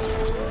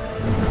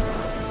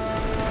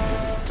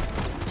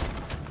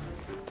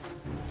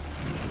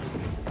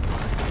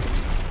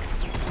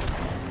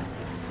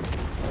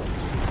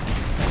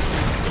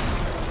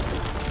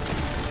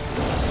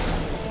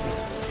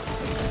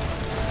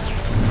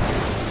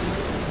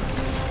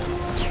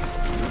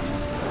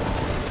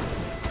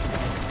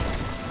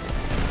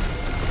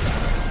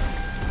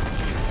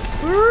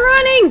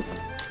 Running!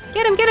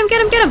 Get him, get him,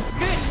 get him, get him!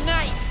 Good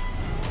night.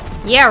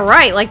 Yeah,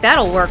 right, like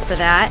that'll work for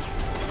that.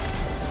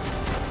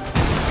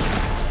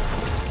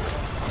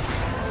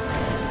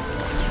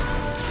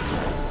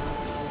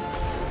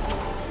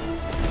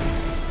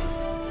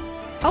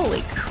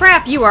 Holy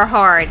crap, you are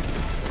hard!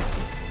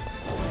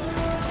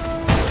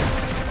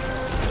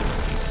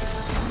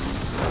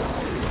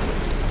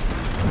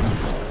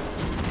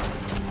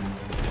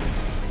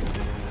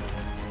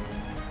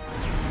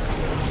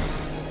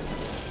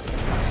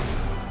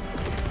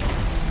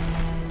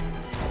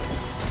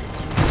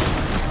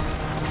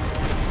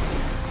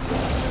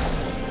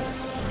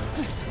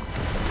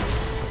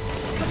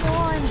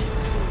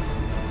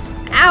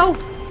 Ow!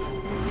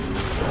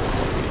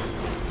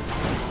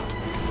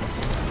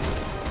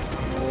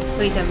 Well,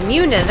 he's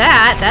immune to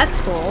that. That's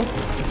cool.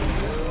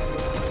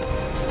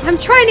 I'm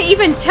trying to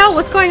even tell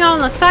what's going on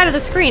the side of the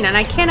screen, and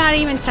I cannot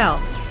even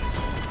tell.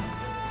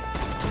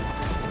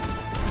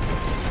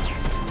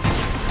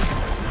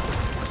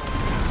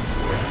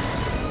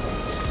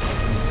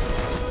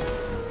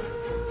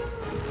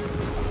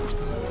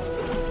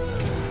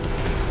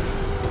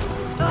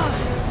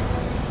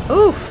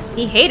 Oof,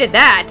 he hated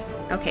that.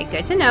 Okay,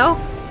 good to know.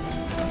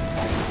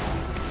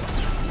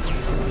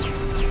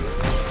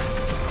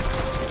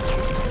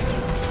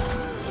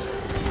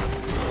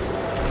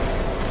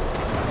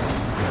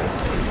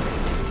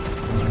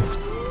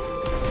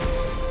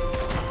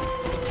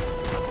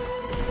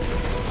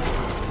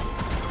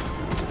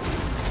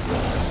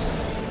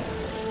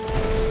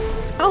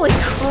 Holy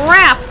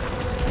crap!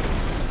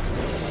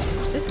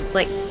 This is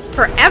like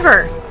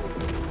forever.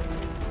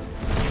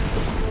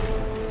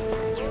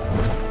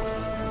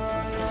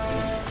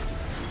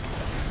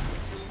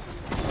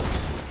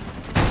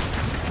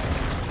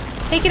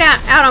 Take it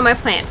out on my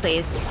plant,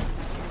 please.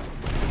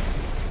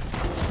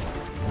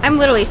 I'm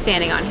literally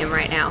standing on him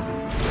right now.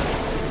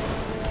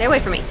 Stay away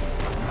from me.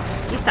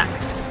 You suck.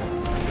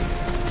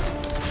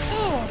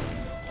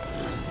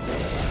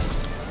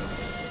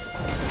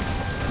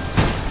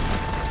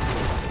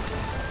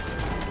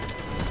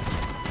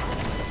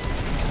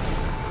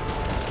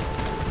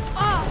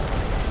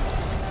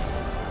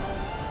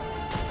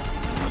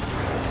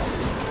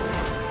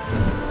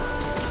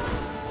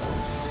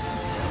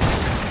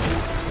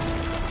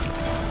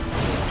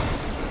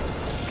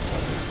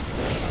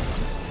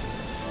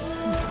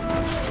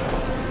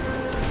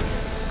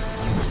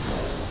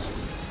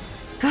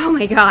 Oh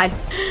my god.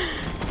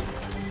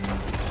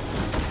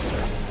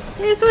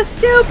 This was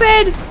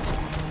stupid!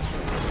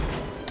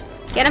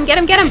 Get him, get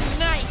him, get him!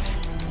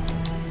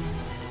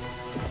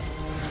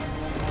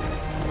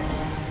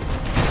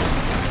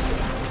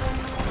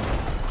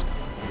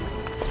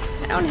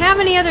 I don't have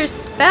any other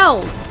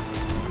spells.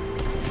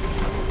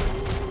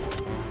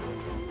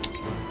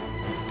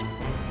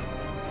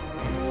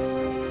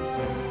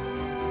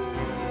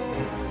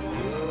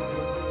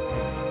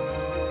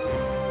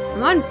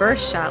 I'm on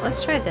burst shot.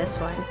 Let's try this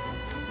one.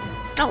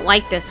 I don't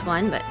like this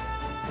one, but...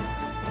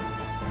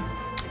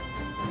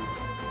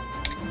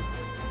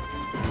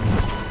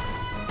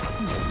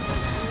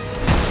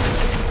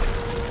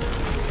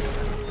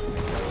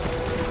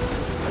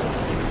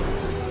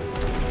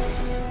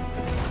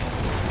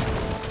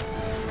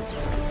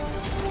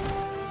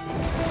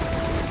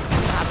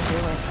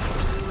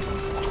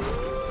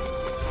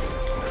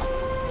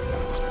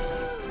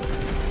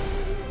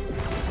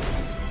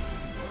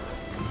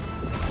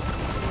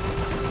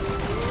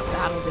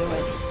 That'll do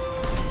it.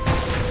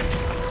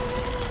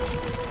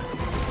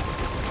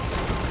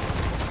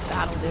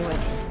 That'll do it.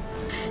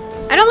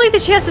 I don't like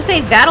that she has to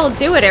say that'll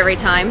do it every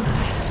time.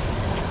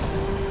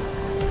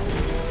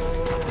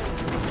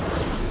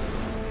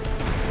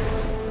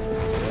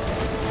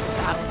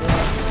 That'll do it.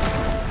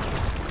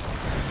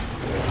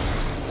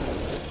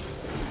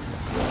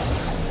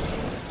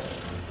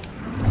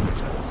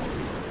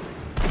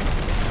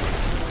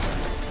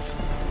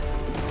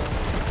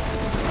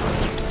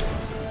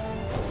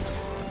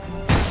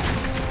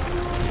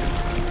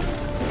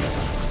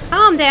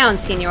 Calm down,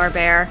 Senor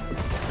Bear.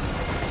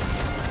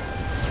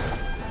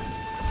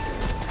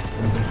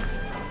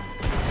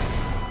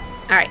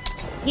 Alright,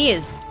 he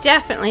is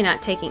definitely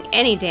not taking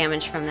any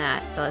damage from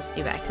that, so let's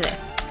do back to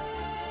this.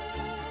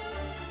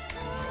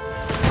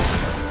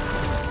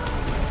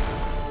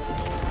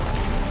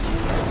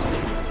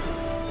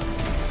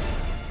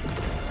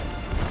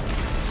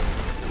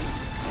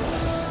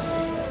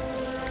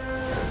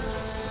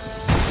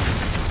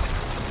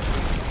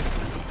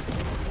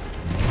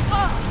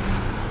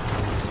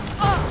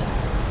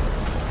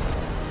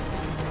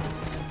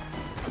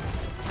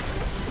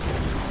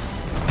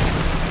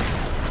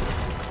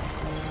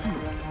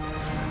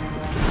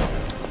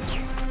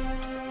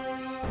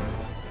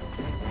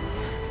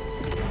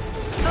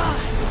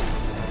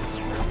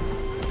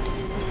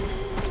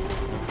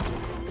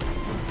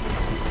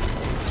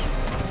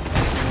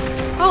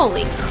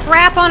 Holy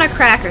crap on a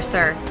cracker,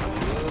 sir.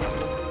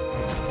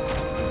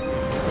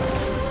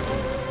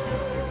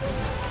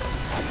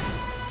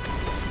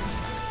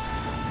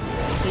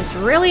 He's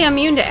really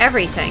immune to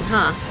everything,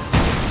 huh?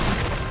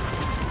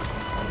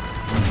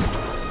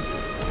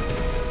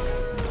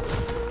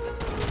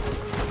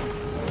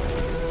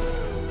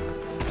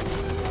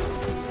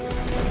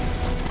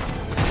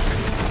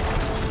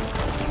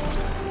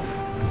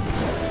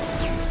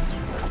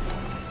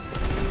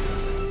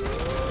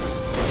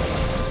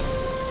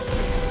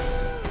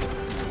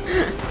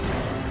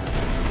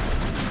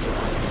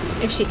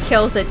 If she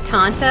kills a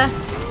Tanta.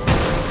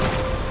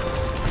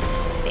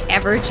 The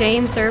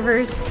Everjane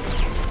servers.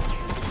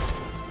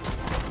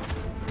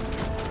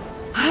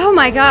 Oh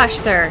my gosh,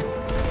 sir.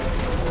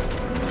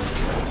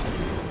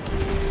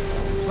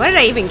 What did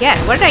I even get?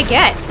 What did I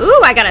get?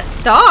 Ooh, I got a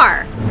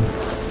star.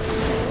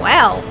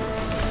 Swell.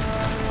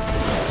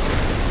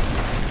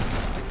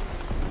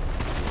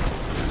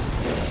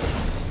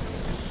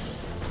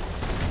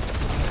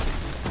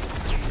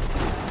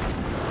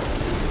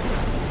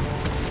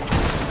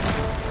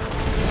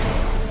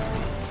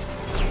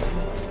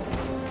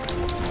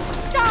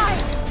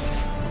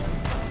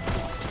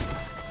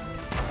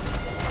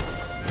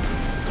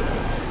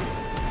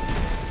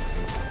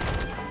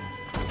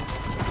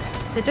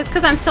 Is it just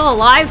because I'm still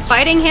alive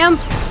fighting him?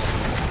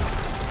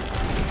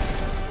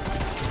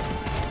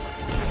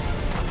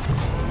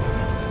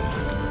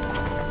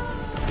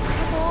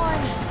 Come on.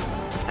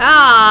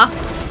 Ah!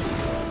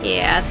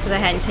 Yeah, that's because I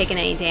hadn't taken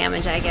any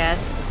damage, I guess.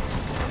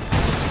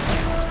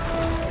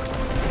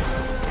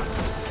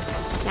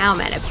 Now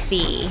I'm at a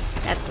B.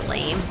 That's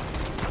lame.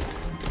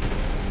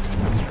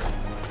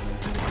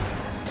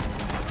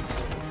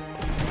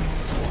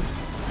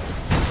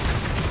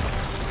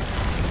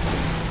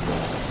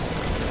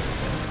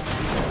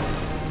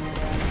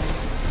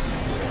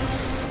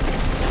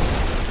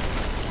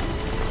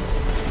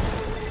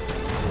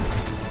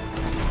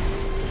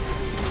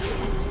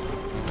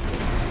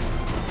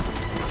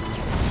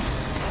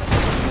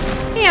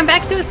 Bam!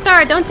 Back to a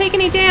star! Don't take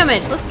any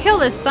damage! Let's kill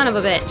this son of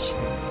a bitch!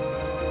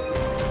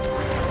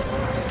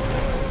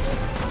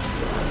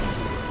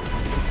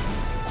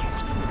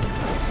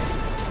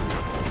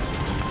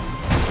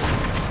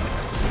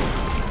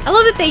 I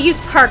love that they use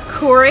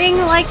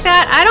parkouring like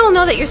that. I don't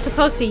know that you're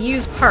supposed to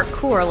use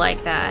parkour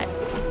like that.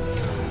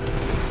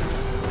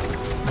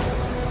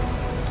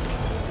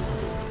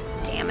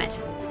 Damn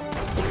it.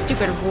 This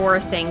stupid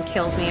roar thing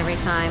kills me every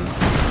time.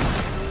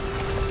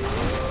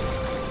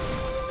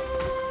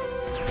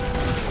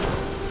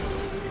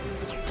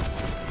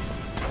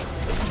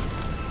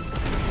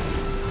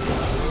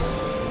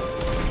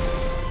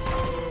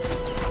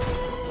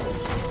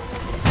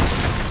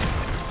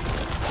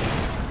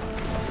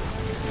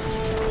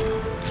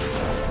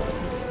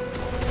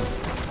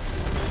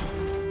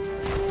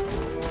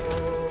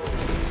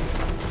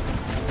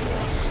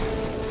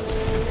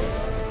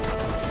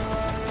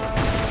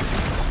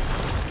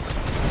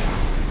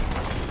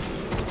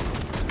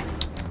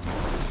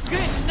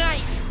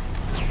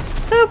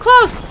 So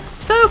close!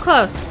 So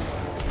close!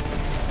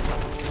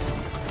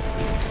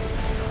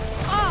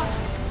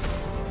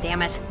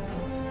 Damn it.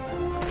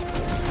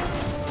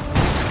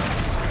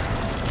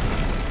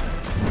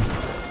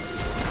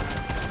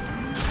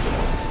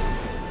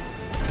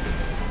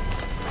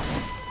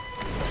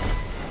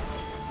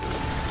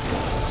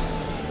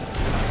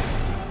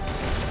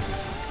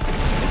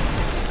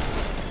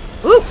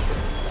 Oop!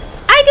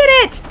 I did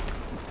it!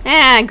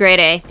 Ah, grade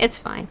A. It's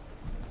fine.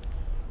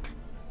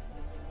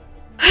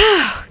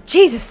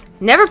 Jesus,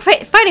 never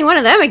fighting one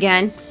of them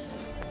again.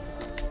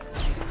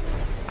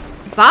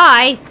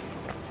 Bye.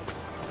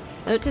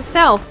 Note to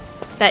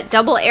self, that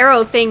double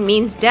arrow thing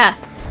means death.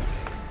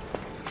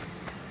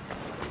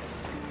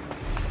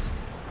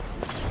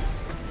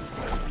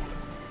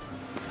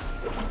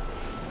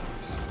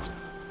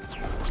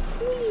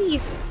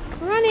 Whee!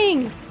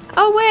 Running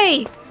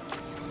away.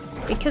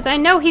 Because I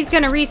know he's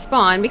gonna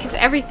respawn, because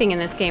everything in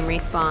this game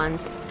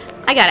respawns.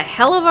 I got a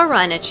hell of a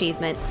run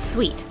achievement.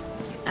 Sweet.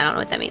 I don't know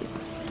what that means.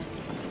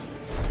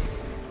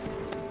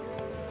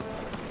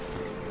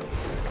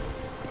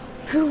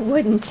 Who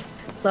wouldn't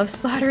love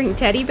slaughtering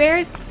teddy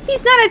bears?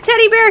 He's not a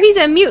teddy bear, he's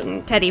a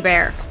mutant teddy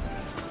bear.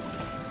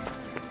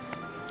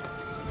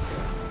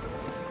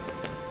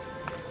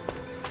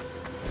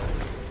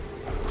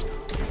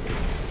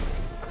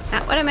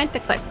 Not what I meant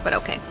to click, but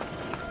okay.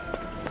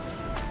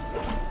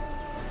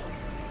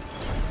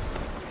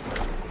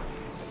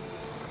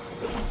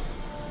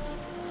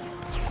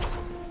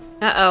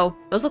 Uh-oh.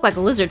 Those look like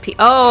lizard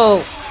people. Oh!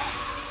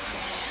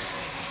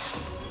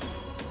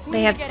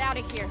 They have... Get out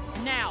of here,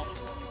 now!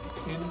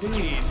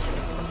 Indeed.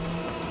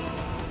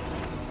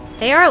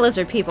 They are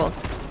lizard people.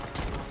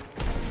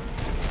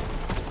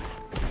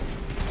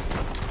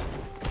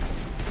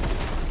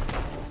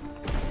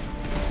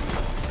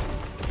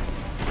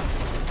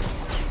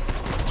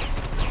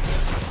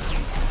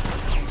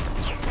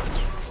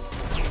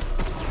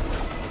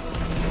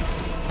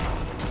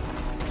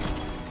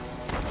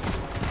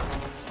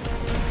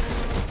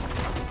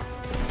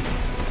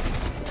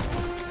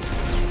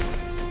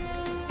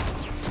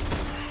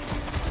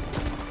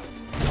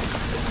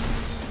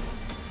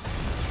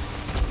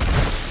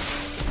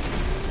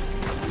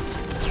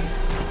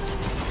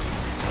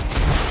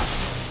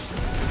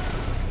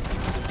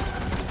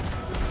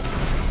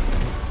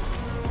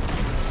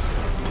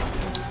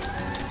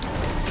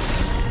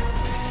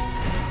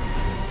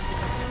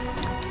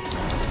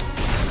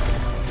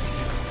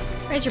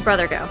 Where'd your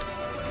brother go?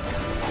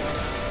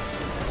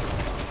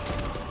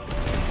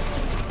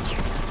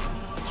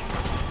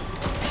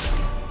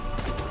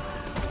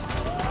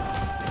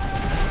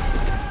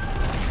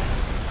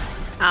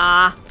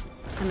 Ah,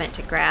 I meant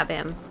to grab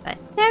him, but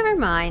never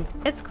mind.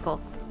 It's cool.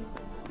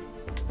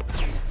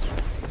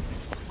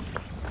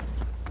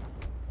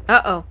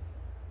 Uh-oh.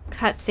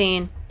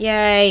 Cutscene.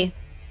 Yay.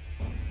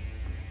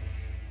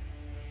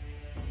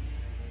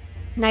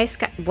 Nice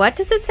guy. What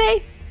does it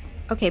say?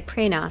 Okay,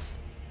 Prenost.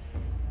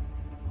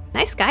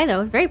 Nice sky,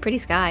 though. Very pretty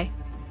sky.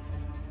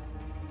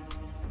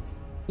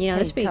 You know, Hey,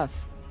 this would be...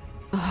 tough.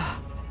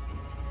 Oh.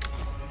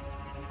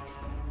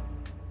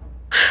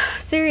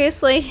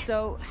 Seriously?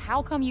 So,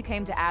 how come you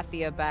came to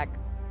Athia back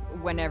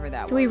whenever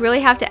that was? Do we really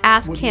have to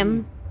ask What do you him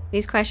mean?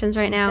 these questions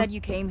right You now? said you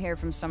came here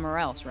from somewhere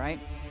else, right?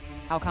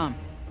 How come?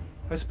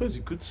 I suppose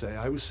you could say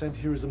I was sent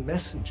here as a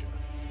messenger.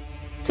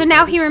 So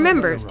now By the he time I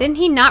remembers. arrived, Didn't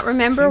he not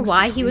remember things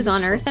why he between was the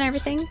on Earth and Titans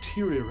everything? had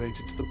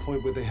deteriorated to the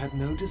point where they had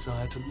no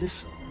desire to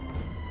listen.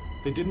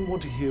 They didn't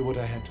want to hear what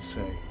I had to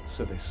say,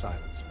 so they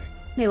silenced me.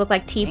 They look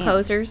like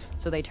T-posers.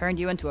 So they turned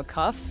you into a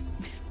cuff?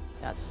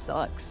 That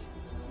sucks.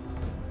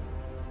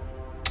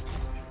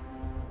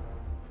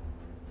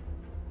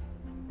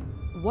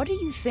 What do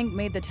you think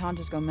made the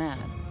Tantas go mad?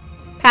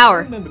 If I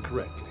Power. remember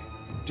correctly,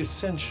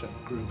 dissension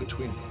grew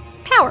between them.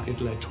 Power.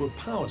 It led to a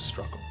power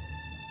struggle.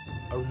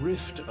 A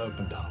rift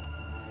opened up.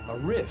 A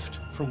rift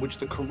from which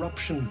the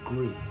corruption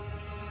grew.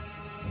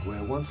 And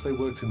where once they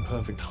worked in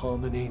perfect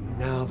harmony,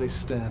 now they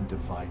stand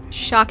divided.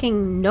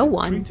 Shocking no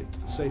one. Treated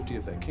to the safety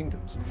of their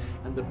kingdoms,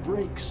 and the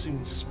break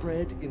soon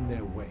spread in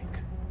their wake.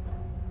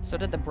 So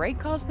did the break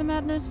cause the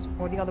madness,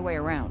 or the other way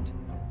around?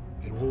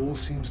 It all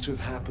seems to have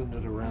happened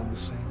at around the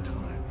same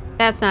time.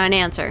 That's not an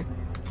answer.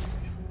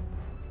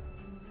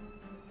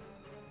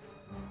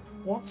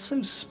 What's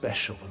so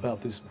special about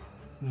this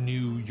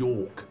New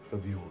York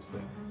of yours,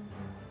 then?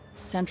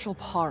 Central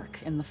Park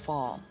in the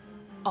fall.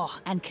 Oh,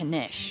 and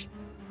Knish.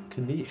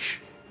 Knish?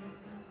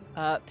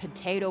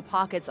 Potato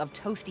pockets of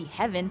toasty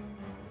heaven.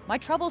 My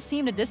troubles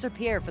seem to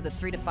disappear for the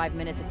 3 to 5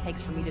 minutes it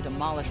takes for me to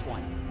demolish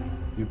one.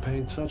 You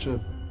paint such a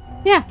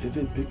Yeah,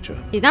 vivid picture.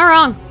 he's not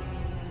wrong.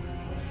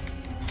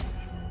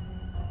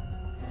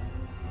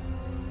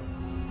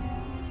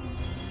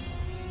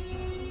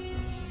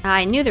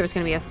 I knew there was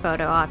going to be a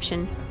photo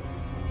option.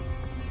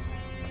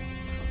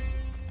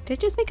 Did it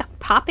just make a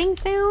popping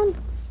sound?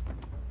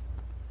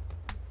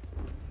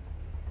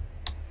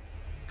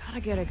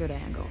 Gotta get a good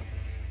angle.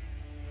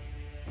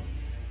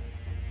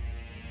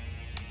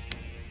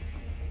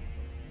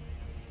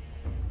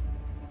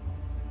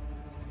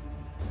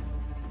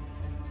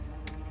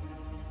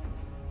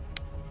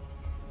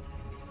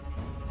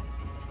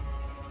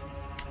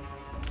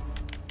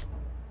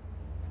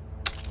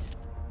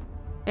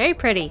 Very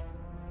pretty.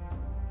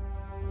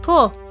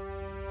 Cool.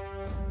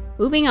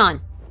 Moving on.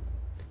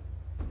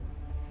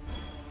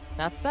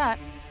 That's that.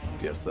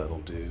 Guess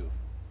that'll do.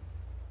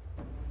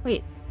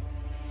 Wait.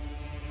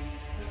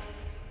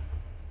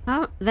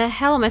 How the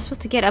hell am I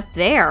supposed to get up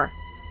there?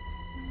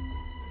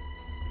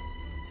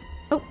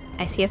 Oh,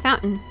 I see a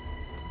fountain.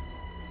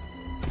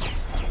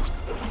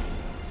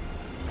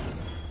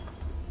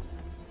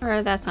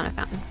 Or that's not a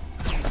fountain.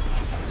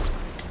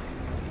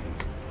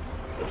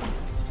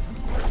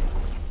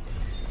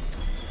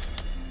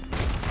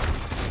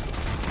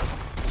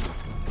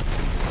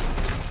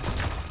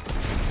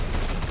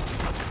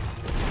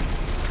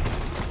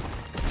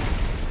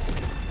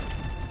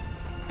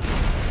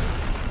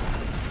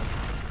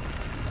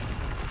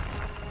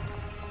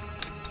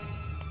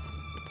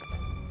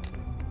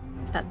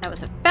 Thought that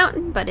was a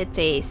fountain, but it's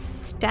a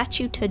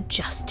statue to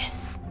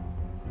justice.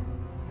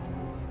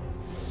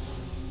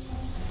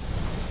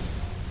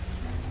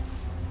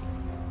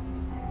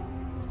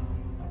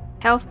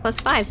 Health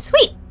 +5.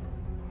 Sweet!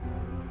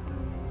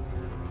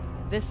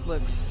 This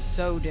looks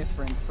so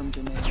different from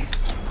Janine.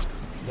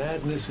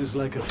 Madness is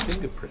like a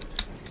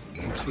fingerprint.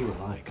 You two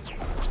alike.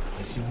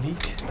 As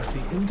unique as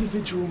the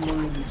individual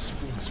mind it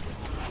springs from.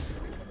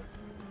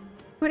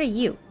 What are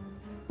you?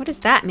 What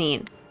does that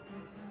mean?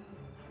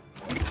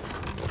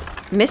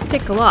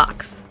 Mystic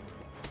locks.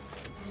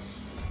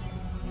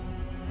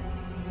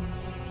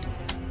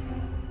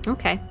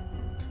 Okay.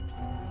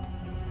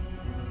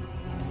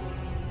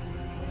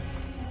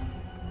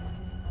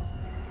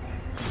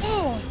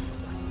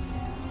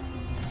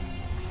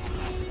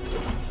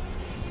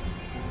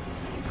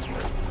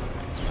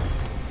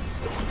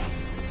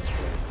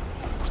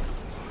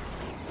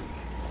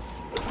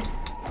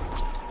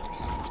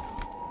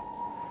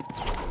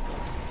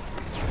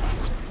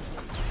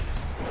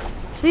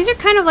 So these are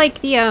kind of like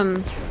the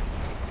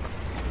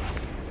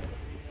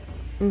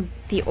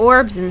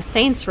orbs in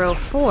Saints Row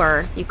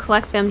 4. You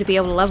collect them to be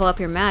able to level up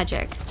your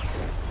magic.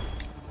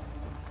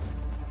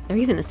 They're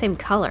even the same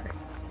color,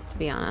 to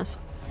be honest.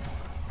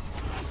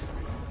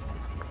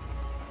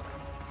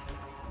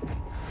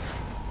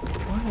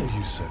 Why are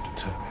you so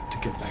determined to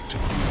get back to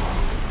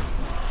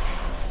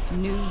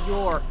New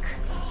York.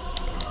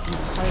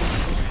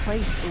 Because this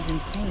place is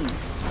insane.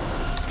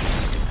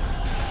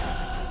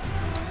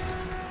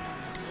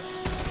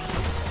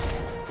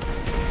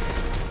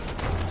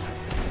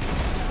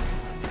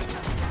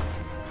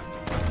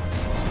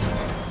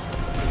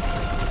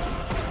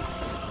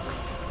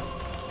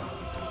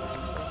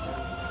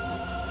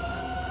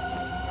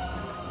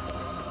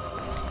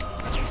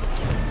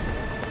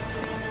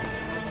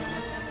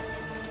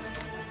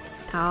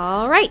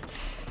 Alright.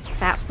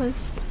 That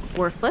was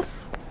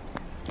worthless.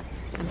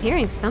 I'm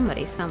hearing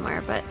somebody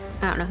somewhere, but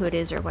I don't know who it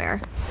is or where.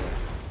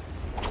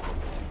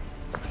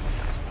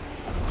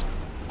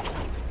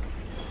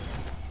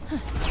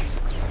 Is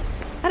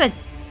that a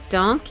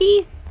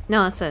donkey?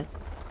 No, that's a...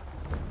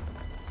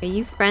 Are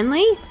you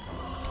friendly?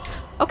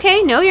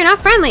 Okay, no, you're not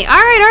friendly.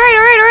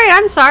 Alright.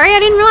 I'm sorry. I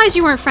didn't realize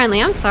you weren't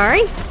friendly. I'm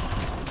sorry.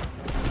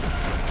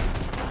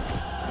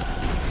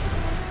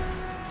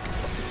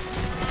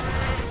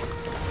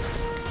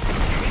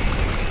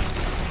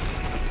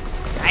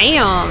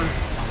 Damn.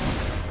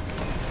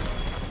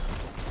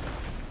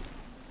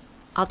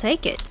 I'll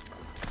take it.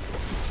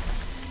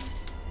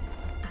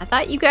 I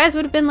thought you guys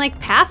would have been like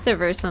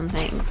passive or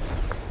something.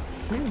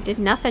 I did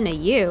nothing to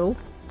you.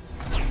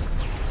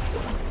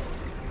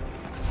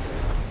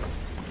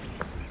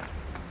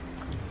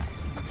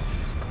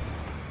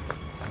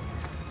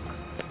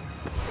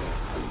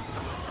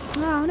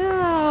 Oh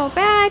no,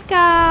 bad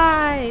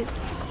guys!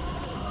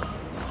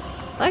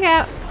 Look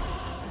out.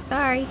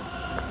 Sorry.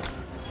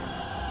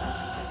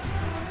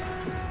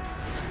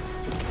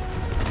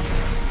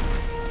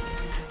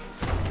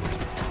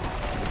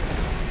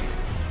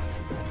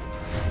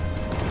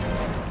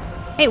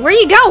 Hey, where are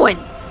you going?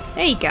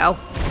 There you go.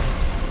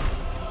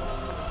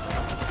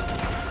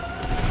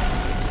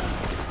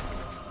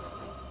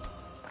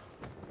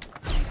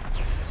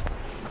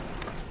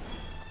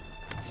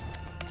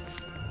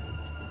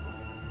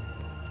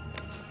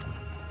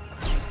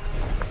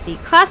 The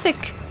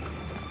classic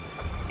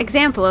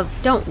example of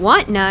don't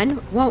want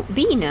none, won't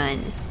be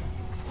none.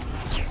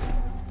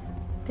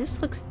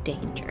 This looks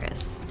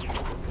dangerous.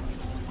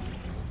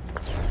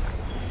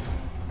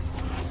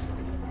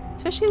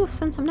 Especially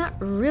since I'm not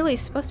really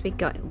supposed to be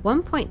going.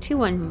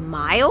 1.21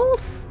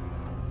 miles?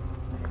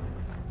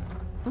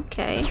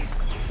 Okay.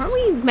 Aren't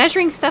we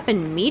measuring stuff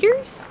in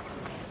meters?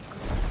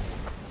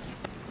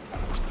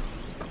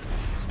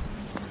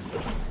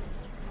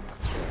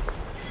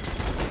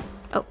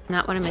 Oh,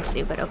 not what I meant to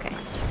do, but okay.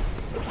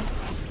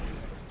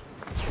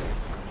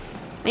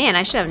 Man,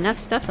 I should have enough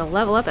stuff to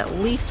level up at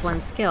least one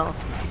skill.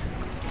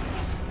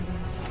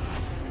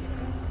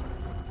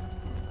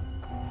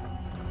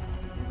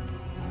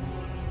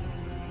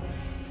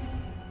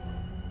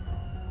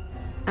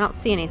 I don't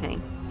see anything.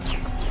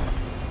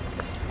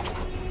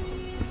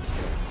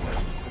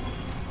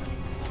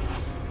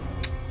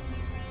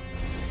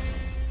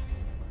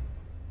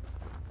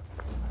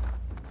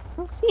 I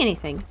don't see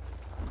anything.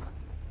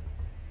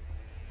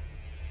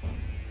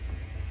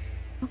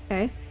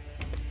 Okay.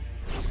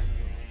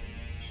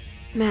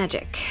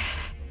 Magic.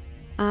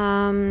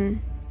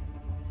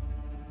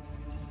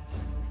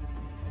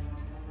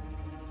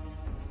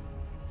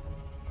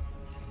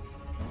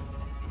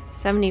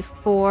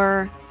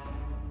 74.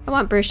 I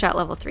want Burst Shot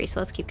level 3, so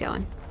let's keep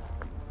going.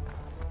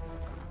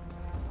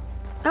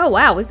 Oh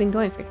wow, we've been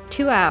going for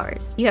 2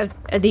 hours. You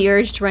have the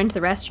urge to run to the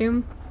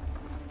restroom?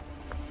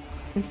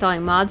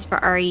 Installing mods for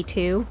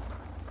RE2?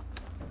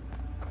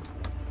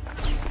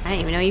 I didn't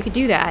even know you could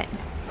do that.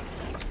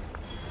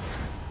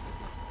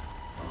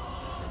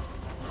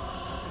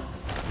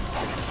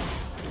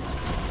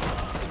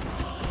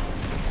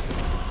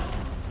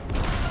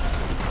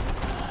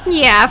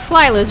 Yeah,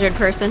 fly lizard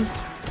person.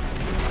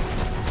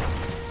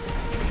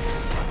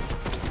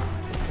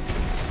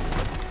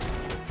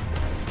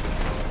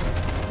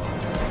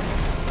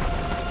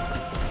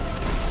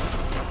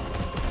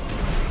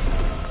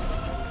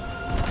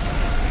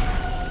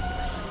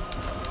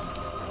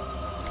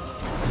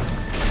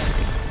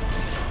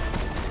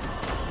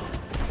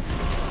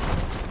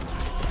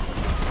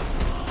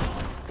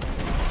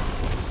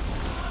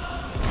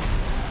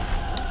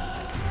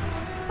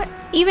 What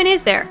even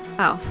is there?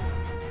 Oh.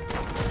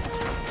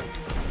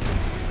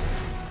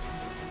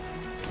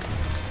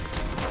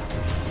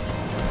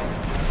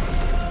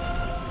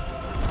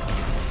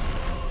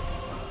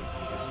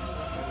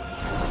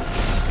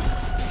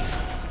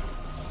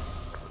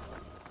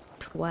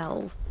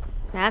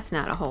 That's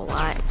not a whole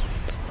lot.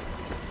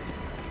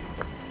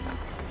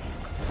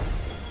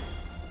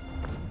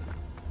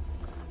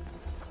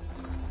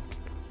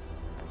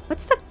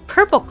 What's the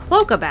purple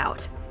cloak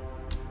about?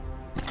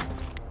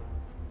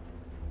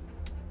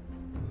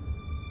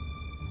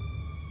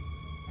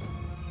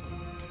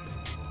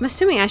 I'm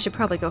assuming I should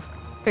probably go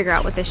figure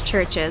out what this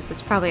church is.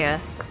 It's probably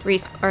a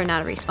or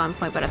not a respawn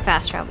point, but a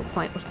fast travel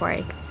point before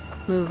I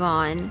move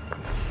on.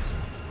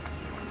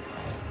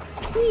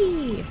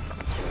 Whee!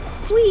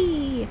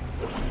 Whee!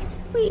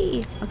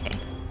 Whee! Okay.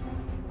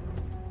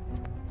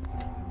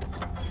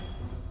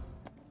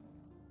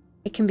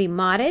 It can be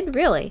modded?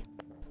 Really?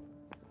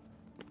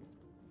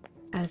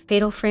 A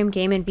Fatal Frame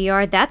game in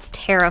VR? That's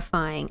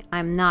terrifying.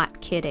 I'm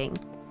not kidding.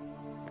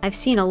 I've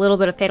seen a little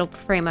bit of Fatal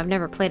Frame. I've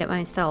never played it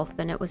myself,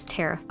 and it was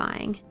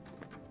terrifying.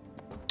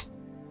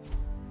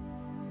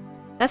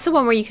 That's the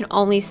one where you can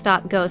only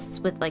stop ghosts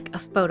with, like, a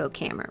photo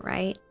camera,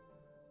 right?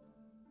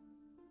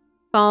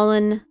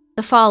 The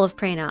Fall of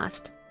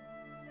Praenost.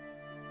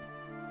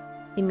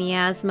 The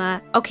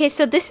miasma. Okay,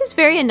 so this is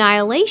very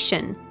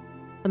Annihilation.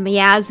 The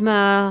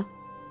miasma,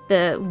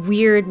 the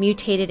weird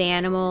mutated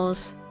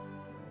animals.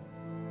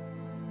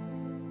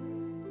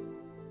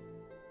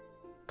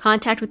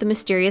 Contact with the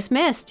mysterious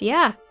mist,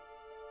 yeah.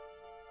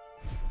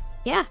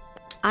 Yeah.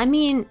 I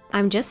mean,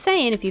 I'm just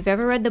saying, if you've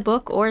ever read the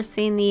book or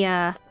seen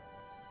the,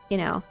 you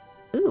know.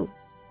 Ooh.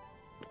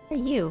 What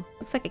are you?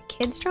 Looks like a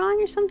kid's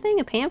drawing or something?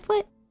 A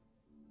pamphlet?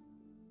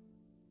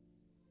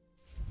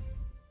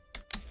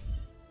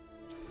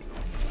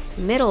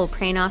 Middle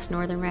Praenost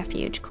Northern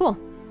Refuge. Cool.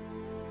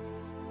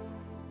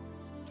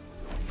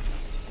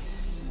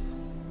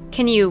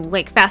 Can you,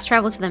 like, fast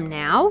travel to them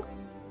now?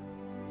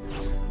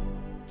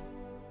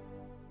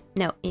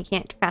 No, you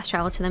can't fast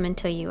travel to them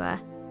until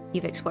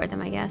you've explored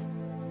them, I guess.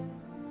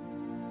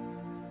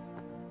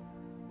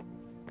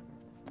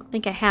 I don't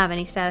think I have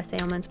any status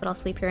ailments, but I'll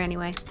sleep here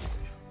anyway.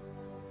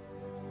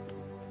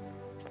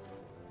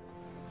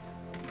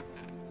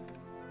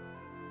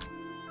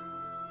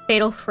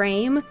 Fatal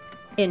Frame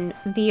in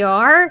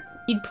VR?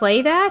 You'd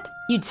play that?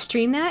 You'd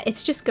stream that?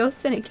 It's just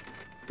ghosts in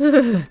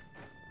it.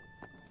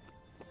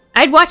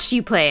 I'd watch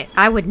you play it.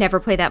 I would never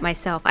play that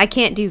myself. I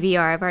can't do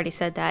VR, I've already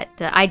said that.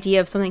 The idea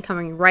of something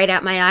coming right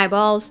at my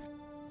eyeballs,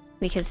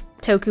 because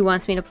Toku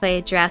wants me to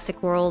play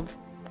Jurassic World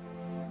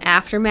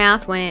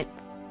Aftermath when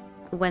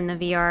the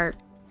VR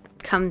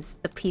comes,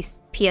 the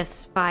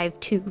PS5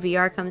 2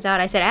 VR comes out.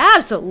 I said,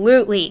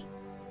 absolutely!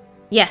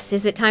 Yes,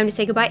 is it time to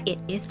say goodbye? It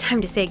is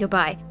time to say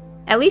goodbye.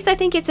 At least I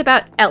think it's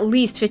about at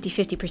least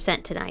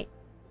 50-50% tonight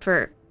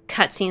for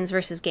cutscenes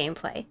versus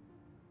gameplay.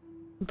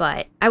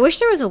 But I wish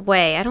there was a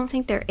way. I don't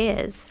think there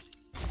is.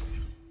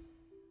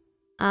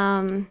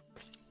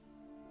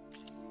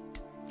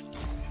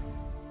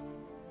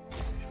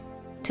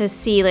 To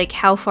see like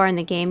how far in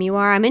the game you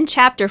are. I'm in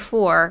chapter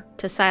 4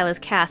 to Sila's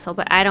castle,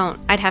 but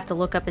I'd have to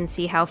look up and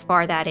see how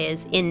far that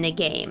is in the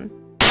game.